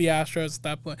can't pick the Astros at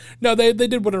that point. No, they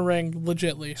did win a ring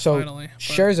legitly, So finally. But,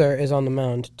 Scherzer is on the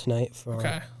mound tonight for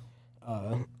okay.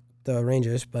 the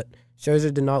Rangers, but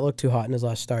Scherzer did not look too hot in his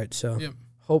last start, so Yep.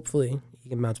 hopefully he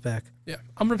can bounce back. Yeah.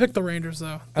 I'm going to pick the Rangers,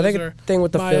 though. I think Those the thing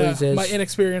with the my, Phillies is my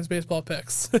inexperienced baseball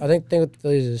picks. I think the thing with the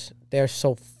Phillies is they're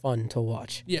so fun to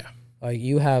watch. Yeah. Like,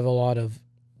 you have a lot of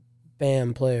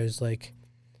BAM players like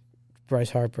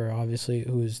Bryce Harper, obviously,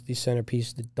 who's the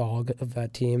centerpiece, the dog of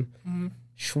that team. Mm-hmm.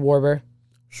 Schwarber,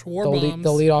 the Schwarbombs.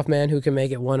 leadoff man who can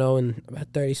make it 1-0 in about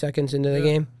 30 seconds into the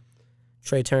game.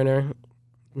 Trey Turner,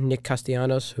 Nick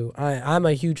Castellanos, who I'm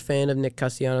a huge fan of Nick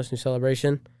Castellanos' new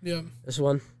celebration. Yeah. This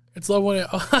one. It's love when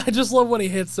I just love when he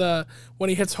hits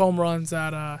home runs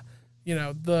at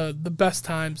the best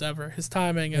times ever. His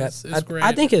timing is great.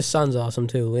 I think his son's awesome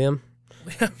too, Liam.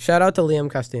 Shout out to Liam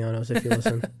Castellanos if you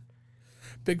listen.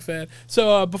 Big fan.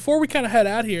 So before we kind of head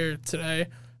out here today,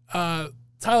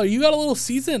 Tyler, you got a little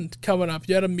season coming up.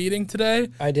 You had a meeting today.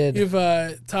 I did. You've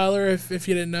Tyler, if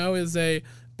you didn't know, is a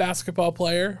basketball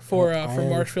player for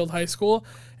Marshfield High School,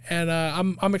 and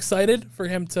I'm excited for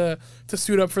him to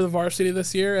suit up for the varsity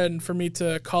this year and for me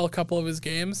to call a couple of his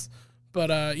games. But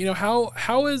how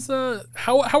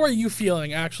are you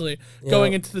feeling actually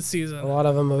going into the season? A lot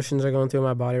of emotions are going through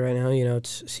my body right now.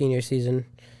 It's senior season.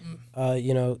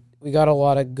 We got a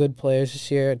lot of good players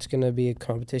this year. It's going to be a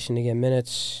competition to get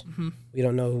minutes. Mm-hmm. We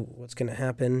don't know what's going to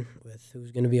happen with who's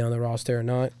going to be on the roster or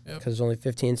not because there's only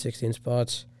 15, 16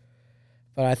 spots.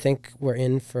 But I think we're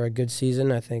in for a good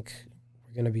season. I think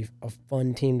we're going to be a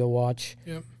fun team to watch.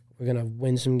 Yep. We're going to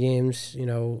win some games.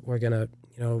 We're going to,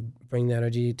 bring the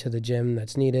energy to the gym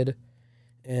that's needed.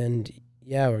 And,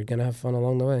 we're going to have fun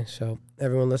along the way. So,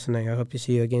 everyone listening, I hope you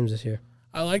see your games this year.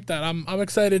 I like that. I'm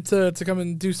excited to come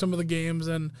and do some of the games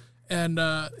and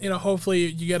hopefully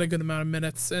you get a good amount of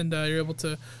minutes and you're able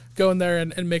to go in there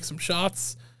and make some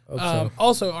shots. So.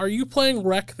 Also, are you playing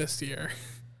rec this year?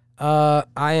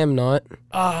 I am not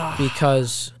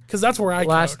because that's where I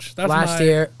coach. That's last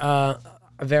year,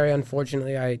 very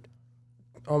unfortunately, I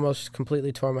almost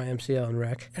completely tore my MCL in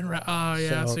rec.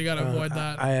 So you got to avoid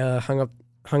that. I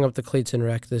hung up the cleats in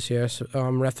rec this year, so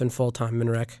I'm reffing full-time in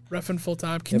rec. Reffing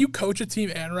full-time. Can you coach a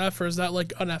team and ref, or is that,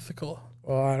 unethical?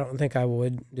 Well, I don't think I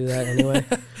would do that anyway.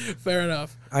 Fair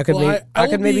enough. I could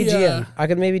maybe GM. I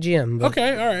could maybe GM. But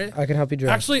okay, all right. I can help you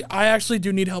draft. I actually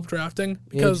do need help drafting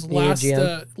because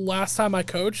last time I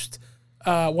coached,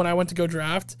 when I went to go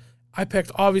draft, I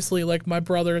picked, obviously, my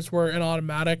brothers were an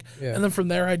automatic, and then from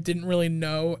there I didn't really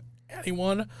know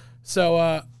anyone.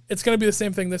 So it's going to be the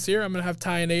same thing this year. I'm going to have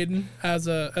Ty and Aiden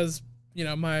as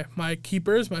my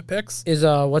keepers, my picks. Is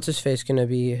what's his face going to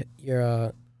be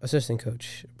your assistant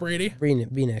coach? Brady?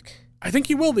 Beanick. I think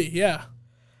he will be, yeah.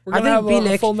 We're going to have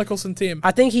a full Nicholson team. I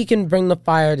think he can bring the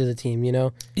fire to the team,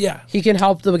 Yeah. He can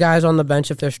help the guys on the bench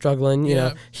if they're struggling, you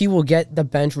know. He will get the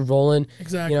bench rolling.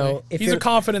 Exactly. He's a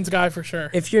confidence guy for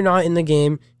sure. If you're not in the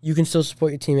game, you can still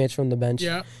support your teammates from the bench.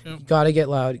 Yeah. You got to get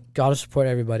loud. Got to support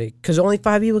everybody. Because only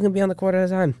 5 people can be on the court at a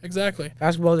time. Exactly.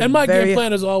 Basketball is and my game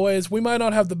plan is always, we might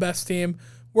not have the best team.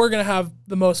 We're going to have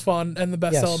the most fun and the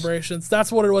best celebrations.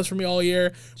 That's what it was for me all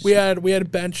year. We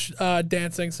had bench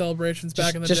dancing celebrations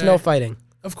back in the day. Just no fighting.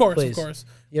 Of course, Please. of course.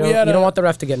 You don't want the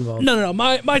ref to get involved. No.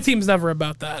 My team's never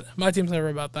about that.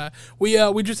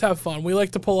 We just have fun. We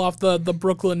like to pull off the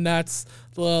Brooklyn Nets.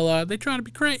 They try to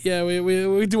be great. Yeah,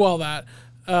 we do all that.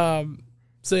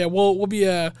 So yeah,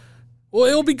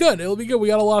 it'll be good. It'll be good. We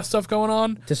got a lot of stuff going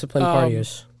on. Disciplined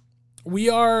partiers.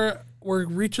 We're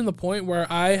reaching the point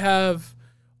where I have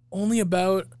only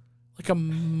about a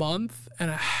month and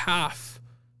a half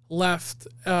left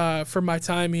for my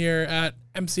time here at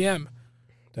MCM.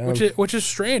 Which is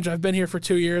strange. I've been here for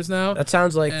 2 years now. That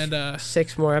sounds like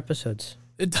 6 more episodes.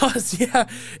 It does, yeah.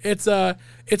 It's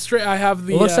straight. I have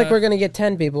the. It looks like we're gonna get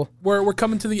 10 people. We're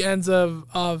coming to the ends of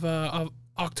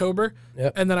October,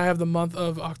 and then I have the month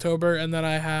of October, and then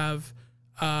I have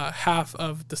half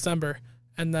of December,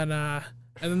 and then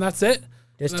that's it.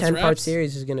 This 10-part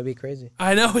series is gonna be crazy.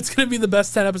 I know it's gonna be the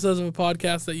best 10 episodes of a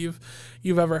podcast that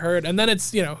you've ever heard, and then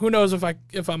it's who knows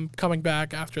if I'm coming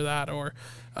back after that or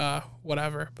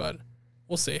whatever, but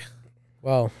we'll see.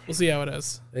 Well, we'll see how it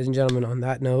is. Ladies and gentlemen, on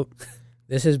that note,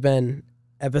 this has been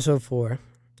episode 4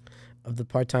 of the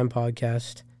Part-Time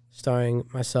Podcast, starring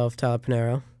myself, Tyler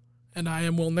Pinero. And I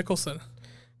am Will Nicholson.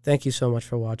 Thank you so much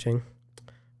for watching.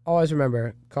 Always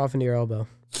remember, cough into your elbow.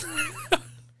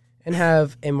 And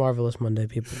have a marvelous Monday,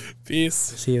 people. Peace.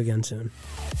 See you again soon.